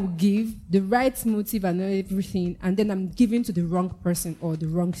there where I will give the right motive and everything, and then I'm giving to the wrong person or the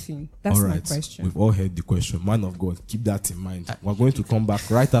wrong thing? That's my question. We've all heard the question. Man of God, keep that in mind. We're going to come back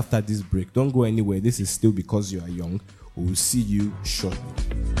right after this break. Don't go anywhere. This is still Because You Are Young. We will see you shortly.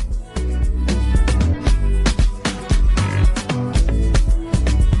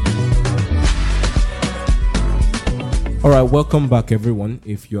 All right, welcome back, everyone.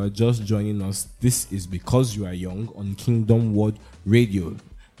 If you are just joining us, this is Because You Are Young on Kingdom Word Radio,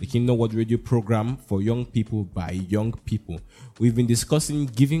 the Kingdom Word Radio program for young people by young people. We've been discussing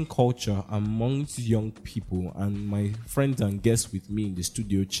giving culture amongst young people, and my friends and guests with me in the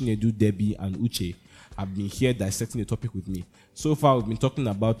studio, Chinedu, Debbie, and Uche, have been here dissecting the topic with me. So far, we've been talking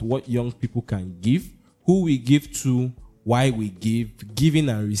about what young people can give, who we give to, why we give, giving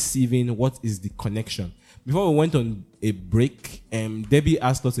and receiving, what is the connection. Before we went on a break, Debbie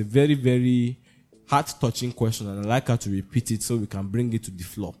asked us a very, very heart-touching question, and I'd like her to repeat it so we can bring it to the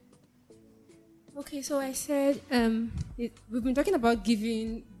floor. Okay, so I said we've been talking about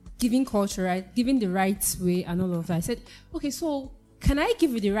giving culture, right? Giving the right way and all of that. I said, okay, so can I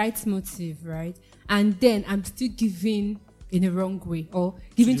give with the right motive, right? And then I'm still giving in the wrong way, or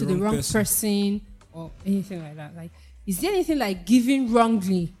giving to the wrong person or anything like that. Like, Is there anything like giving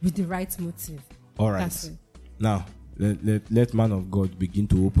wrongly with the right motive? All right. That's it. Now, let man of God begin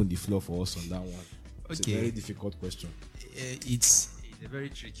to open the floor for us on that one. It's a Okay. very difficult question. It's a very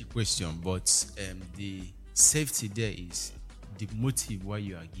tricky question, but the safety there is the motive why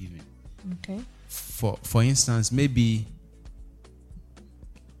you are giving. Okay. For instance, maybe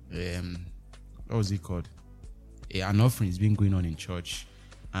what was it called? An offering is been going on in church,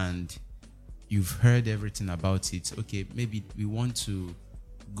 and you've heard everything about it. Okay, maybe we want to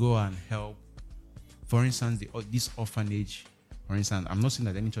go and help. For instance, this orphanage. For instance, I'm not saying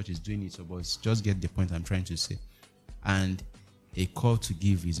that any church is doing it, but it's just get the point I'm trying to say. And a call to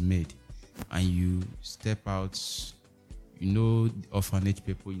give is made, and you step out. You know the orphanage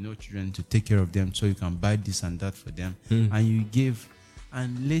people, you know children, to take care of them, so you can buy this and that for them, and you give.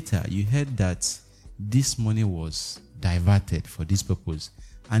 And later you heard that this money was diverted for this purpose,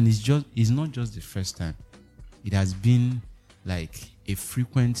 and it's not just the first time. It has been like a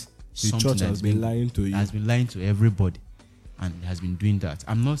frequent The something church that has been lying to you. has been lying to everybody, and has been doing that.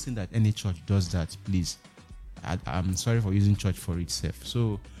 I'm not saying that any church does that, please. I'm sorry for using church for itself.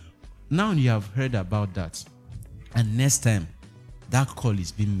 So now you have heard about that, and next time that call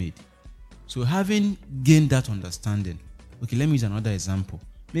is being made. So having gained that understanding, okay, let me use another example.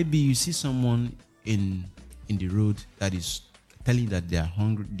 Maybe you see someone in the road that is telling that they are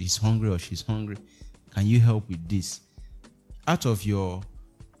hungry, he's hungry or she's hungry. Can you help with this? Out of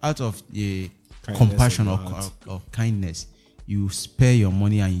the Kindness compassion of or, your heart. or kindness, you spare your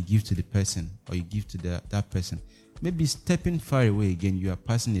money and you give to the person, or you give to that person. Maybe stepping far away again, you are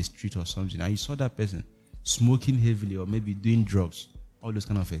passing a street or something, and you saw that person smoking heavily, or maybe doing drugs, all those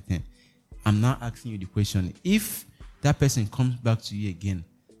kind of a thing. I'm now asking you the question: if that person comes back to you again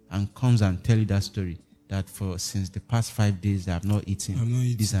and comes and tell you that story, that since the past 5 days I have not eaten, I've not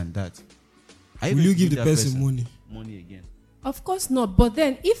eaten. this and that, are Will going you to give the that person money? money again? Of course not. But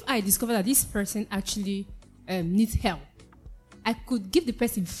then, if I discover that this person actually needs help, I could give the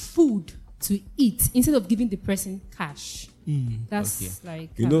person food to eat instead of giving the person cash. That's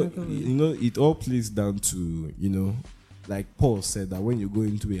like another way. It all plays down to, like Paul said, that when you go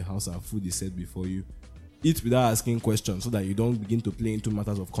into a house and food is set before you, eat without asking questions, so that you don't begin to play into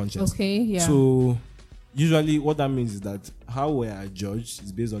matters of conscience. Okay, yeah. So usually what that means is that how we are judged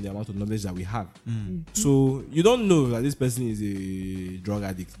is based on the amount of knowledge that we have. So you don't know that this person is a drug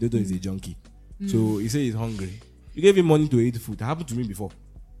addict, they don't know he's a junkie. So he say he's hungry. You gave him money to eat food. It happened to me before.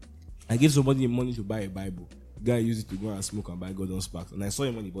 I gave somebody money to buy a Bible. The guy used it to go and smoke and buy Gordon Sparks, and I saw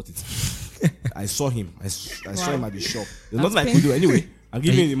him when he bought it. I saw him. I saw him at the shop. There's nothing I could do anyway. I'm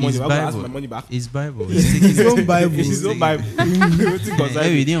giving him the money. I'm going to ask my money back. It's Bible. His own Bible. It's his own Bible. Wetin concern Maybe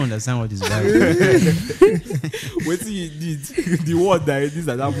me? we didn't understand what is Bible. Wetin he did, the word that it is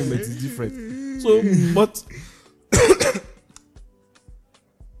at that moment is different.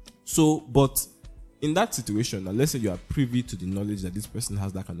 But in that situation, now let's say you are privy to the knowledge that this person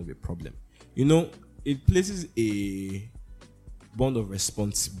has that kind of a problem, it places a bond of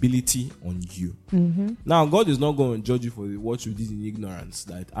responsibility on you. Now, God is not going to judge you for what you did in ignorance,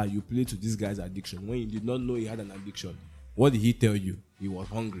 that you played to this guy's addiction when you did not know he had an addiction. What did he tell you? He was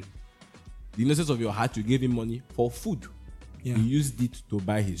hungry. The innocence of your heart, you gave him money for food. Yeah. He used it to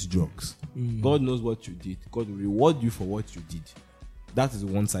buy his drugs. God knows what you did. God will reward you for what you did. That is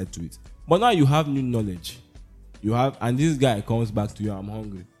one side to it. But now you have new knowledge. And this guy comes back to you, I'm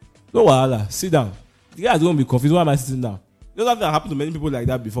hungry. No wahala, sit down. The guy is going to be confused. Why am I sitting down? That happened to many people like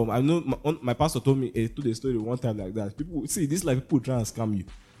that before. I know my pastor told a story one time like that. People see this, like people try and scam you.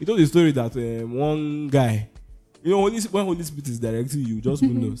 He told the story that one guy, when Holy Spirit is directing you, just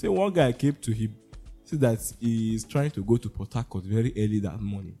know. Say one guy came to him, said that he is trying to go to Port Harcourt very early that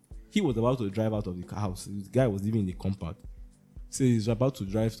morning. He was about to drive out of the house. The guy was living in the compound. So he's about to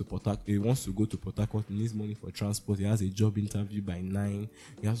drive to Port Harcourt. He wants to go to Port Harcourt. He needs money for transport. He has a job interview by 9.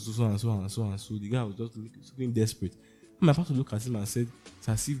 He has to so and so and so and so. The guy was just looking desperate. My pastor looked at him and said, it's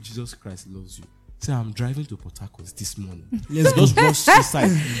as if Jesus Christ loves you. Say, I'm driving to Port Harcourt this morning. Let's go. Just rush to the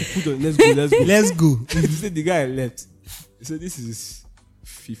side. Let's go. Let's go. He said, the guy left. He said, this is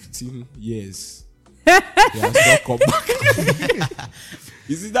 15 years. He has not come back.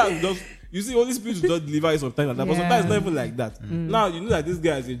 You see, Holy Spirit will just deliver you sometimes like that. But sometimes it's not even like that. Now, you know that this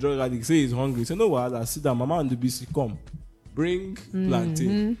guy is a drug addict. Say he's hungry. Say, no, wahala, sit down. Mama and the BC, come. Bring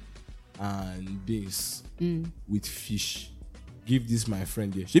plantain and beans with fish. Give this my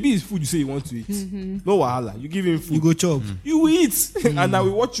friend here. Maybe it's food you say you want to eat. No wahala. You give him food. You go chop. You will eat. And I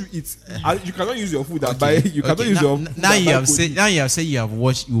will watch you eat. And you cannot use your food and buy. You cannot use your food. Now you have said you have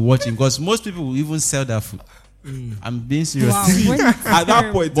watched him, because most people will even sell that food. I'm being serious. Wow. See, when- at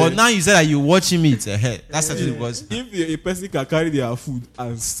that point, But now you said that you're watching me, it's ahead. That's actually because if a person can carry their food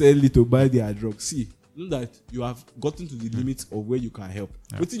and sell it to buy their drugs, see, know that you have gotten to the limits of where you can help.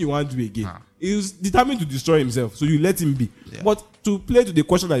 What thing you want to do again? He's determined to destroy himself, so you let him be. Yeah. But to play to the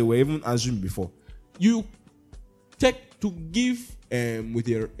question that you were even answering before, you take to give with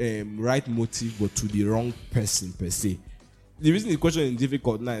a right motive, but to the wrong person per se. The reason the question is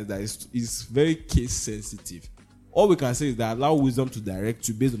difficult now is that it's very case sensitive. All we can say is that allow wisdom to direct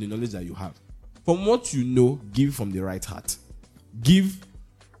you based on the knowledge that you have. From what you know, give from the right heart. Give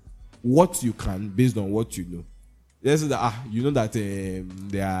what you can based on what you know. Let's say that you know that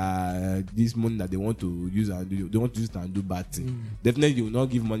there are this money that they want to use and they want to use it and do bad thing. Definitely you will not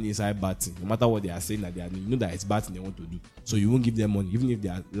give money inside bad thing, no matter what they are saying that they are doing. You know that it's bad thing they want to do, so you won't give them money even if they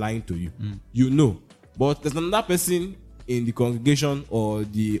are lying to you. You know, but there's another person in the congregation or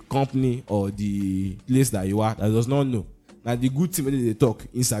the company or the place that you are that does not know that the good thing when they talk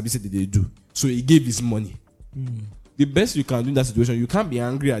in service that they do, so he gave his money. The best you can do in that situation, you can't be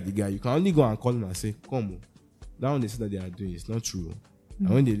angry at the guy. You can only go and call him and say, come on, that one they say that they are doing is not true. And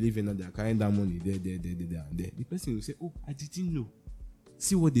when they leave and they are carrying that money there, and there, the person will say, oh, I didn't know.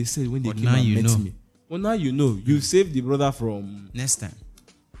 See what they said when they But came now and you met know. me. Well, now you know. You saved the brother from next time.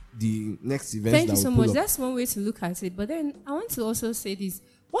 the next event. Thank you so much. That's one way to look at it. But then I want to also say this.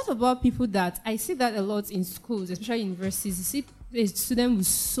 What about people that I see that a lot in schools, especially universities? You see a student will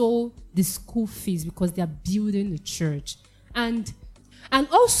sow the school fees because they are building the church. And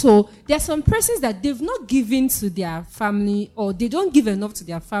also there are some persons that they've not given to their family or they don't give enough to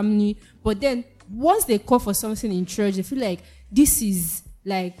their family, but then once they call for something in church, they feel like this is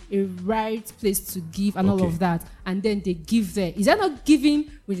like a right place to give and all Okay. of that, and then they give there. Is that not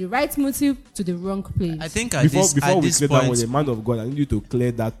giving with the right motive to the wrong place? I think at before this, before at we this clear that one, point, the man of God, I need you to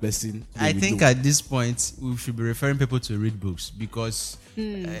clear that person. I think at this point we should be referring people to read books because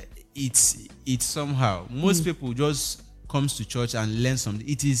it's somehow most people just comes to church and learn something.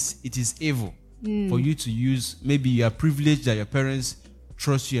 It is evil for you to use. Maybe you are privileged that your parents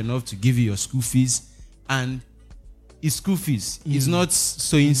trust you enough to give you your school fees, and it's school fees. It's not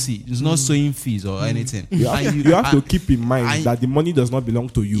sowing seed. It's not sowing fees or anything. you have, And you have to and keep in mind and- that the money does not belong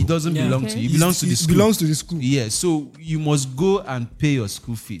to you. it doesn't Yeah. belong Okay. to you. It belongs to the school. belongs to the school. Yeah, so you must go and pay your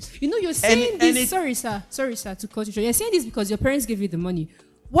school fees. You know, you're saying this. any- Sorry, sir, to cut you short. You're saying this because your parents give you the money.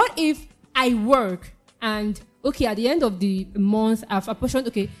 What if I work and okay, at the end of the month, I've apportioned.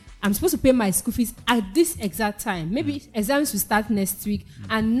 Okay, I'm supposed to pay my school fees at this exact time. Maybe exams will start next week,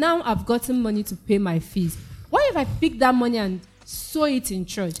 and now I've gotten money to pay my fees. What if I pick that money and sow it in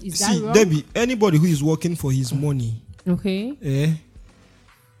church? Is that See, wrong? Debbie, anybody who is working for his money, Okay.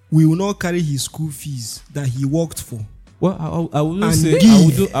 will not carry his school fees that he worked for Well, I wouldn't and say.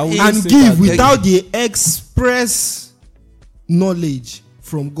 give, I wouldn't and say give that- without the express knowledge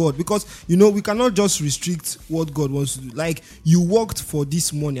from God, because we cannot just restrict what God wants to do. Like, you worked for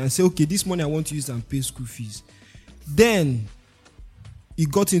this money and say, okay, this money I want to use and pay school fees. Then it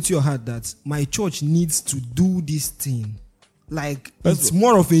got into your heart that my church needs to do this thing. Like, it's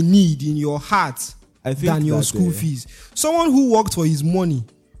more of a need in your heart I think than your that, school fees. Someone who worked for his money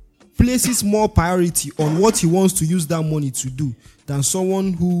places more priority on what he wants to use that money to do than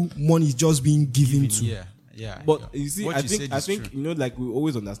someone who money is just being given to. Yeah. But you see, What I you think said is true. like we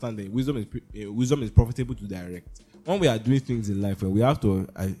always understand that wisdom is profitable to direct. When we are doing things in life, we have to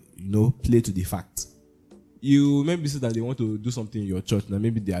play to the facts. You maybe say that they want to do something in your church. Now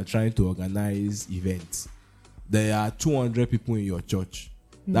maybe they are trying to organize events. There are 200 people in your church.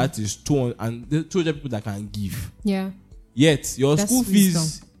 That is 200, and there are 200 people that can give. Yeah. Yet your That's school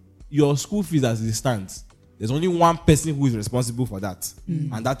fees, wisdom. as it stands, there's only one person who is responsible for that,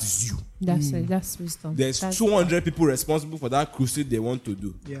 and that is you. That's wisdom. There's That's 200 people responsible for that crusade they want to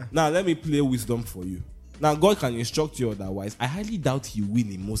do. Yeah. Now let me play wisdom for you. Now God can instruct you otherwise. I highly doubt He will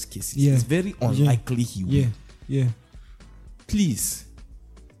in most cases. Yeah. It's very unlikely He will. Yeah. Please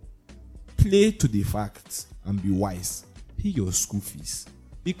play to the facts and be wise. Pay your school fees,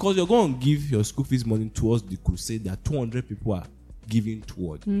 because you're going to give your school fees money towards the crusade that 200 people are giving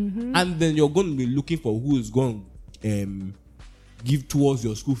toward, and then you're going to be looking for who is going to give towards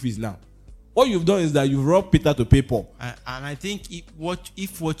your school fees. Now what you've done is that you've robbed Peter to pay Paul. And I think if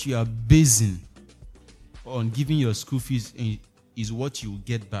what you are basing on giving your school fees is what you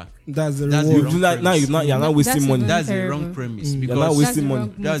get back, That's the That's the reward. wrong You've done that, now you're not wasting That's money. even- that's the Terrible. wrong premise. You're not Because wasting That's the money.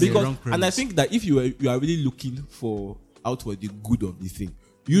 wrong- that's the Because- wrong premise. and I think that if you are really looking out for the good of the thing,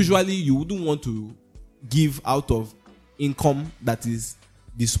 usually you wouldn't want to give out of income that is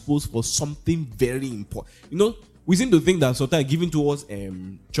disposed for something very important. we seem to think that sometimes giving towards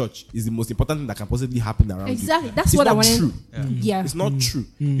church is the most important thing that can possibly happen around Exactly. you. That's It's what I not wanted. true. Yeah. It's not true.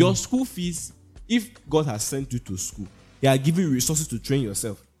 Your school fees, if God has sent you to school, He has given you resources to train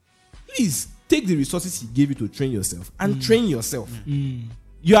yourself. Please take the resources He gave you to train yourself and train yourself.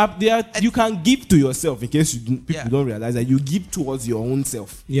 You are there. You can give to yourself in case people don't realize that you give towards your own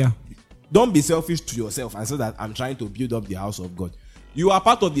self. Yeah. Don't be selfish to yourself and say that I'm trying to build up the house of God. You are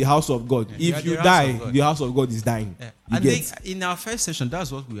part of the house of God. If you die, the house of God is dying. I think in our first session,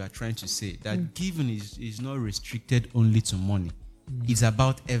 that's what we are trying to say, that giving is not restricted only to money. It's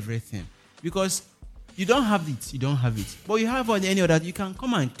about everything. Because you don't have it, but you have any other. You can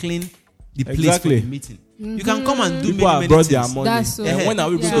come and clean the place for the meeting. You can come and do people have many brought things. their money. That's so- And when are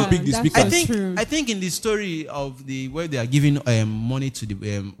we going to pick the that's speakers? true. I think in the story of the where they are giving money to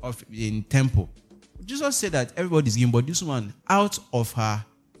the in temple, Jesus said that everybody's giving, but this one, out of her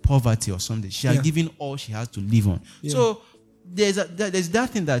poverty or something, she has given all she has to live on. So there's that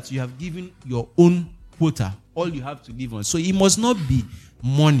thing that you have given your own quota, all you have to live on. So it must not be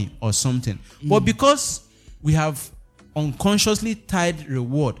money or something. But because we have unconsciously tied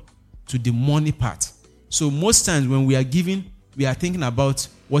reward to the money part, so most times when we are giving, we are thinking about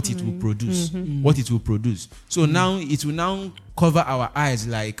what it will produce. So now it will now cover our eyes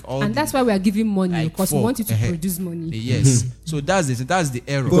like all. And that's why we are giving money, like because we want you to produce money. Yes. So that's the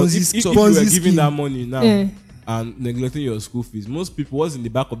error. Because if you were giving that money now Yeah. and neglecting your school fees, most people, what's in the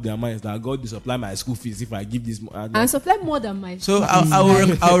back of their minds that God will supply my school fees if I give this. And supply more than my. So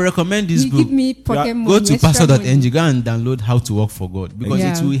I will recommend this you book. give me pocket money. Go to extra pastor.ng, money. go and download How to Work for God, because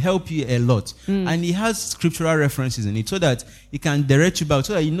it will help you a lot. And it has scriptural references in it so that it can direct you back,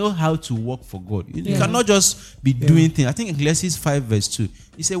 so that you know how to work for God. You cannot just be doing things. I think in Ecclesiastes 5:2,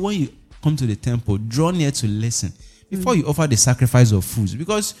 he said, when you come to the temple, draw near to listen before you offer the sacrifice of foods,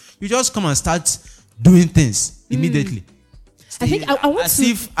 because you just come and start doing things immediately. I think I want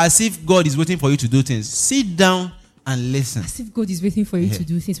as if God is waiting for you to do things. Sit down and listen. As if God is waiting for you to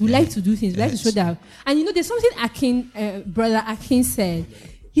do things. We like to do things. We like to show that. And you know, there's something Brother Akin said.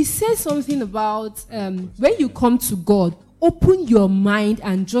 He said something about when you come to God, open your mind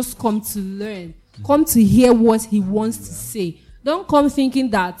and just come to learn. Come to hear what He wants to say. Don't come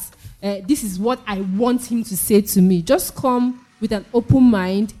thinking that this is what I want Him to say to me. Just come with an open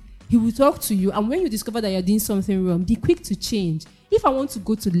mind. He will talk to you, and when you discover that you're doing something wrong, be quick to change. If I want to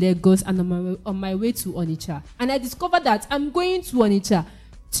go to Lagos and I'm on my way to Onitsha, and I discover that I'm going to Onitsha,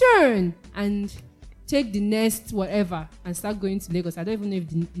 turn and take the next whatever and start going to Lagos. I don't even know if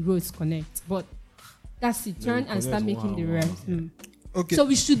the roads connect, but that's it. Turn and start making the rest. Okay. So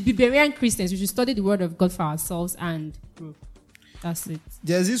we should be Berean Christians. We should study the Word of God for ourselves and grow. That's it.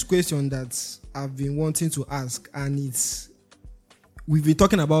 There's this question that I've been wanting to ask, and we've been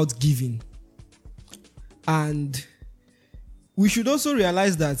talking about giving, and we should also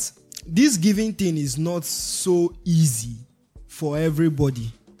realize that this giving thing is not so easy for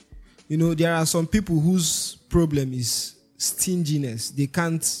everybody. You know, there are some people whose problem is stinginess. They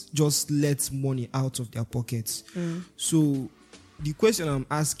can't just let money out of their pockets. So the question I'm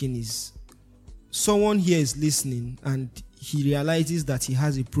asking is, someone here is listening and he realizes that he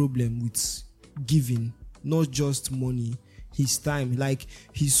has a problem with giving, not just money, his time. Like,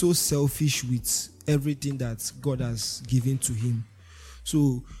 he's so selfish with everything that God has given to him.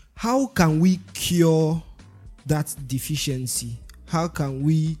 So how can we cure that deficiency? How can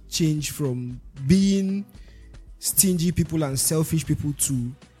we change from being stingy people and selfish people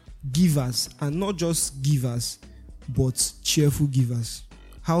to givers, and not just givers but cheerful givers?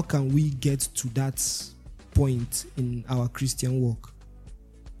 How can we get to that point in our Christian walk?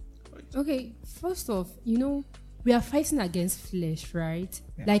 Okay, first off, you know, we are fighting against flesh, right?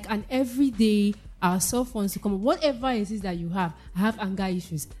 Like, and every day ourself wants to come. Whatever it is that you have, I have anger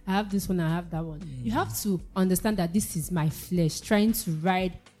issues, I have this one, I have that one. You have to understand that this is my flesh trying to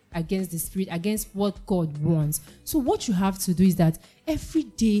ride against the spirit, against what God wants. So what you have to do is that every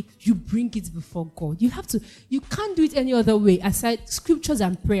day you bring it before God. You can't do it any other way aside scriptures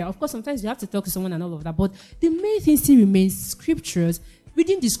and prayer. Of course, sometimes you have to talk to someone and all of that, but the main thing still remains scriptures,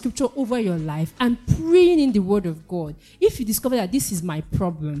 reading the scripture over your life and praying in the word of God. If you discover that this is my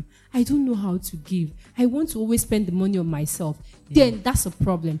problem, I don't know how to give, I want to always spend the money on myself, then that's a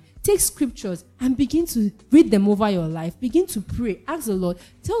problem. Take scriptures and begin to read them over your life. Begin to pray. Ask the Lord.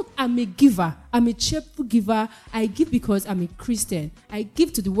 I'm a giver. I'm a cheerful giver. I give because I'm a Christian. I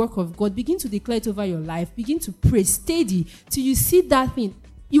give to the work of God. Begin to declare it over your life. Begin to pray steady till you see that thing.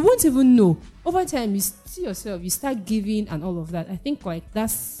 You won't even know. Over time, you see yourself, you start giving and all of that. I think like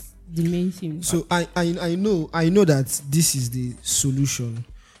that's the main thing. So I know that this is the solution,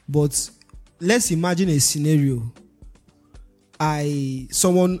 but let's imagine a scenario.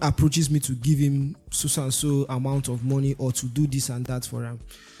 Someone approaches me to give him so and so amount of money or to do this and that for him,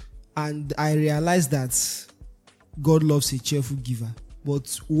 and I realize that God loves a cheerful giver.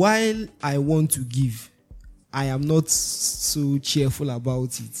 But while I want to give, I am not so cheerful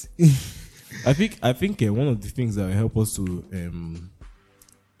about it. I think one of the things that will help us to,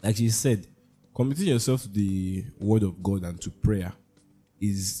 like you said, committing yourself to the Word of God and to prayer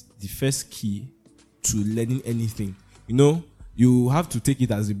is the first key to learning anything. You know, you have to take it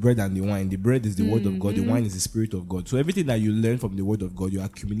as the bread and the wine. The bread is the Word of God. The wine is the Spirit of God. So everything that you learn from the Word of God, you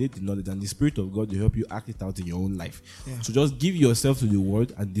accumulate the knowledge, and the Spirit of God will help you act it out in your own life. Yeah. So just give yourself to the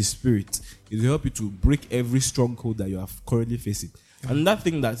Word and the Spirit. It will help you to break every stronghold that you are currently facing. Yeah. And that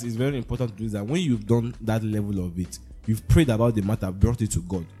thing that is very important to do is that when you've done that level of it, you've prayed about the matter, brought it to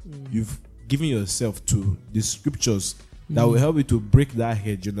God. You've given yourself to the scriptures that will help you to break that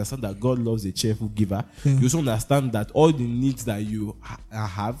hedge. You understand that God loves a cheerful giver. You also understand that all the needs that you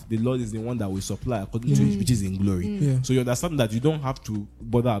have, the Lord is the one that will supply according to his riches in glory. So you understand that you don't have to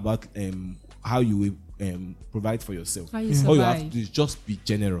bother about how you will provide for yourself. All you have to do is just be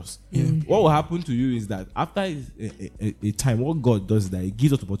generous. What will happen to you is that after a time, what God does is that he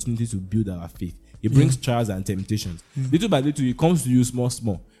gives us opportunity to build our faith. He brings trials and temptations. Little by little, it comes to you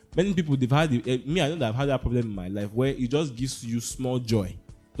small. Many people, they've had me, I know that I've had that problem in my life where it just gives you small joy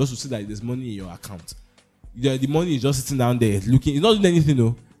just to see that there's money in your account. The money is just sitting down there looking. It's not doing anything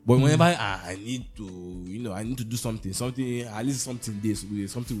though. But whenever I need to do something, at least something this,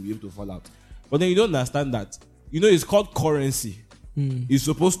 something will be able to fall out. But then you don't understand that. It's called currency. It's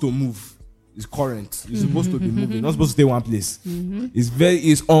supposed to move. It's current. It's supposed to be moving. It's not supposed to stay one place.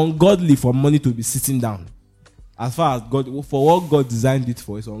 It's ungodly for money to be sitting down. As far as God, for what God designed it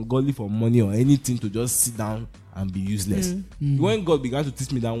for, it's ungodly for money or anything to just sit down and be useless. When God began to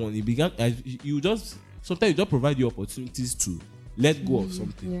teach me that one, sometimes you just provide you opportunities to let go of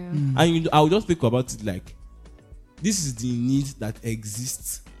something. And I will just think about it like, this is the need that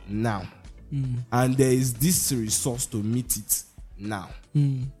exists now. And there is this resource to meet it now.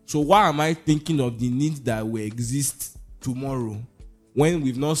 So why am I thinking of the need that will exist tomorrow when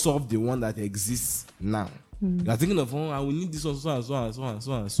we've not solved the one that exists now? You're thinking of, I will need this one, so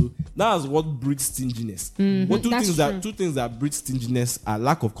and so. That's what breeds stinginess. But two things that breed stinginess are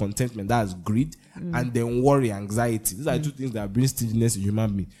lack of contentment, that's greed, and then worry, anxiety. These are two things that bring stinginess in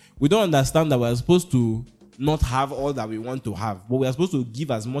human beings. We don't understand that we're supposed to not have all that we want to have, but we're supposed to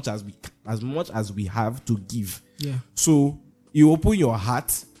give as much as we have to give. So you open your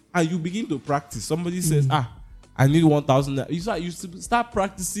heart and you begin to practice. Somebody says, I need 1,000. You start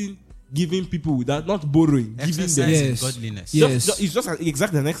practicing giving people without not borrowing, exercise in godliness. It's just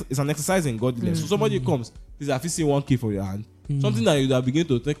it's an exercise in godliness. So somebody comes, says, "I've seen 1K for your hand." Something that you begin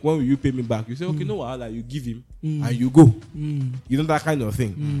to think, when will you pay me back? You say, okay, no, you give him and you go. That kind of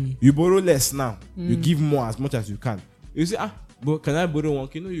thing. You borrow less now. You give more as much as you can. You say, but can I borrow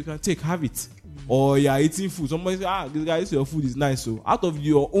 1K? No, you can have it. Or you're eating food. Somebody say, this guy, your food is nice. So out of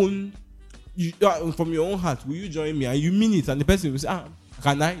your own, from your own heart, will you join me? And you mean it. And the person will say,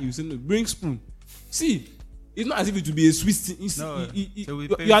 can I? You say, no, bring spoon. See, it's not as if it will be a sweet thing.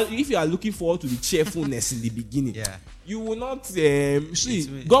 If you are looking forward to the cheerfulness in the beginning, you will not,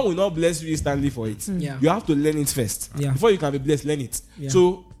 God will not bless you instantly for it. You have to learn it first. Before you can be blessed, learn it.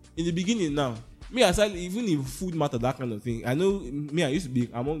 So, in the beginning now, me aside, even if food matter, that kind of thing, I know, I used to be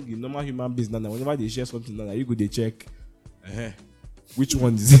among the normal human beings now, whenever they share something now, you go, they check, which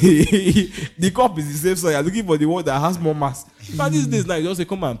one is it? The cup is the same, so you're looking for the one that has more mass. But these days now, you just say,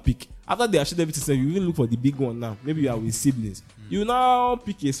 come and pick. After they have shared everything, you even look for the big one now. Maybe you are with siblings. You now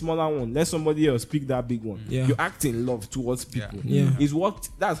pick a smaller one. Let somebody else pick that big one. You act in love towards people.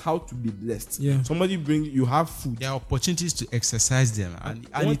 That's how to be blessed. Somebody you have food. There are opportunities to exercise them. And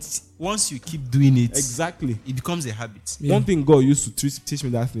once you keep doing it, exactly, it becomes a habit. One thing God used to teach me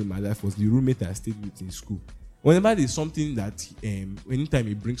that thing in my life was the roommate I stayed with in school. Whenever there's something that, anytime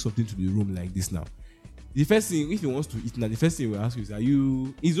he brings something to the room like this now, the first thing, if he wants to eat now, the first thing he will ask you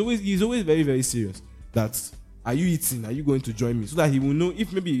is, he's always very, very serious. That, are you eating? Are you going to join me? So that he will know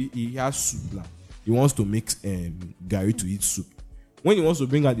if maybe he has soup now, he wants to make Gary to eat soup. When he wants to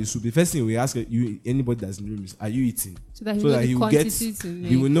bring out the soup, the first thing he will ask anybody that's in the room is, are you eating? So that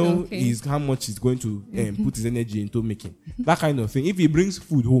he will know how much he's going to put his energy into making. That kind of thing. If he brings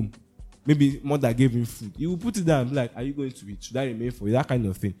food home, maybe mother gave him food, he will put it down and be like, are you going to eat? Should I remain for you? That kind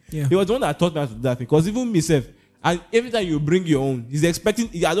of thing. He was the one that taught me how to do that thing. Because even myself, and every time you bring your own, he's expecting,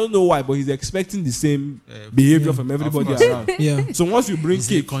 I don't know why, but he's expecting the same behavior from everybody around. So once you bring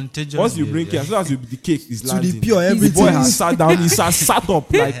cake, as soon as the cake is landing, the boy has sat down, he has sat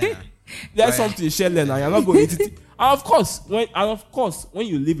up like there's something share learn and you're not going to eat it. And of course, when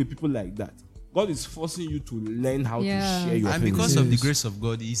you live with people like that, God is forcing you to learn how to share your And feelings. because of the Yes. grace of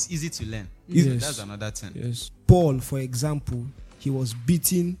God, it's easy to learn. Yes. That's another thing. Yes. Paul, for example, he was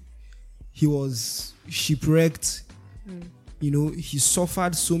beaten, he was shipwrecked, he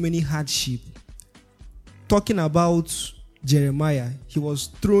suffered so many hardship. Talking about Jeremiah, he was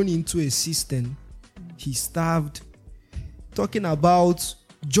thrown into a cistern, he starved. Talking about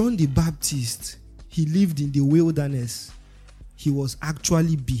John the Baptist, he lived in the wilderness, he was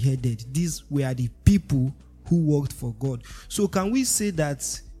actually beheaded. These were the people who worked for God. So can we say that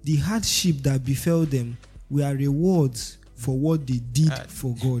the hardship that befell them were rewards for what they did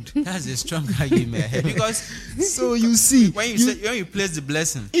for God? That's a strong argument here, because So you see, when you place the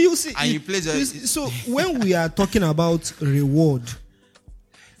blessing, you see, and you place the- so when we are talking about reward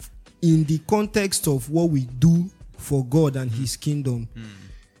in the context of what we do for God and His kingdom,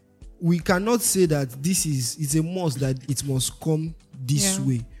 we cannot say that it's a must that it must come this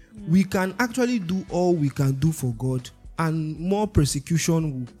way. We can actually do all we can do for God, and more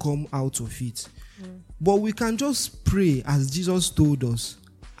persecution will come out of it. But we can just pray as Jesus told us,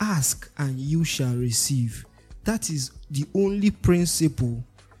 ask and you shall receive. That is the only principle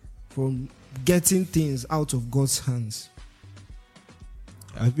from getting things out of God's hands.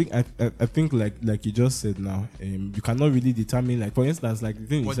 I think like you just said now, you cannot really determine, like for instance, like the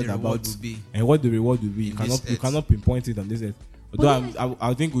thing what you the said reward about will be. and what the reward will be. You In this cannot earth. pinpoint it on this earth. Although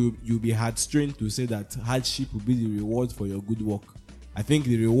I think you'll be hard strained to say that hardship will be the reward for your good work. I think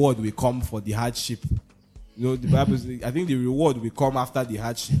the reward will come for the hardship. The Bible says, I think the reward will come after the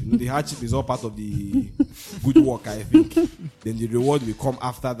hardship. The hardship is all part of the good work, I think. Then the reward will come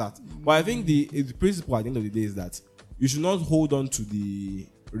after that. But I think the principle at the end of the day is that you should not hold on to the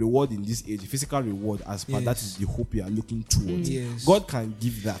reward in this age, the physical reward, as per that is the hope you are looking towards. Yes. God can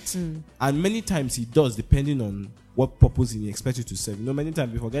give that. And many times He does, depending on what purpose He expects you to serve. Many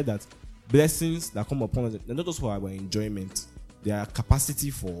times we forget that blessings that come upon us, they're not just for our enjoyment, they are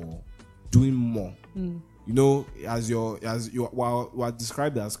capacity for doing more. As you are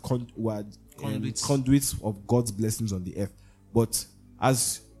described as conduits of God's blessings on the earth. But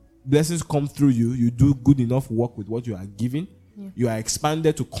as blessings come through you, you do good enough work with what you are given. You are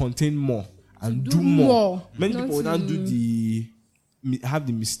expanded to contain more and do more. Many people will not do the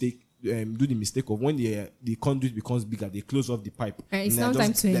mistake of when the conduit becomes bigger, they close off the pipe. And it's they're now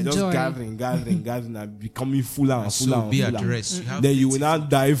time to they're just enjoy. gathering and becoming fuller and fuller So and be fuller. at rest. You have Then you plenty will now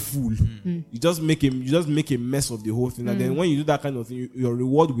die full. You just make a mess of the whole thing. And then when you do that kind of thing, your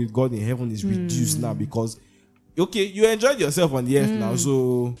reward with God in heaven is reduced now, because you enjoyed yourself on the earth now,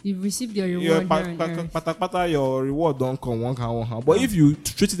 so You've received your your reward here on earth. your reward don't come one can. But if you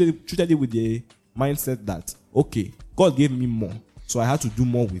treated it with the mindset that God gave me more, so I had to do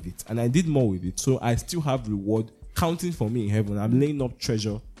more with it, and I did more with it, so I still have reward counting for me in heaven. I'm laying up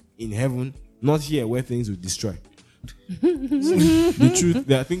treasure in heaven, not here where things will destroy. The truth,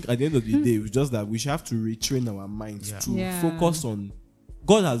 I think at the end of the day, it's just that we should have to retrain our minds to focus on.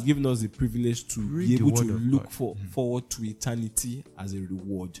 God has given us the privilege to be the able to word of look God. forward to eternity as a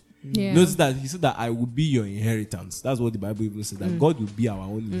reward. Yeah. Notice that He said that I will be your inheritance. That's what the Bible even said, that God will be our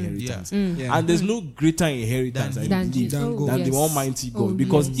own inheritance. Yeah. And there's no greater inheritance, I Than believe, Jesus. God. than Yes. the Almighty God. Oh,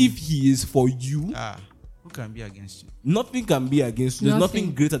 Because yes. if He is for you, who can be against you? nothing can be against you. There's nothing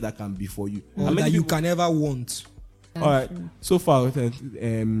Nothing. greater that can be for you. Or And many that you people- can ever want. All right. So far,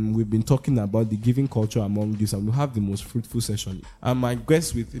 we've been talking about the giving culture among youth, and we have the most fruitful session. And my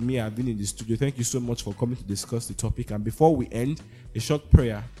guests with me have been in the studio. Thank you so much for coming to discuss the topic. And before we end, a short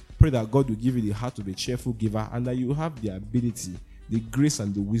prayer. Pray that God will give you the heart of a cheerful giver, and that you have the ability, the grace,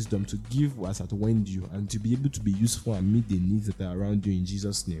 and the wisdom to give as at when you, and to be able to be useful and meet the needs that are around you in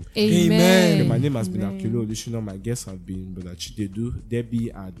Jesus' name. Amen. Okay, my name has been Amen. Akilo Olushina. My guests have been Brother Chidedu, Debbie,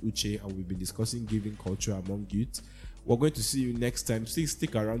 and Uche, and we've been discussing giving culture among youth. We're going to see you next time. Please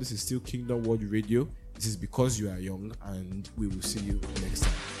stick around. This is still Kingdom World Radio. This is Because You Are Young, and we will see you next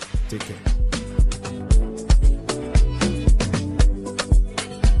time. Take care.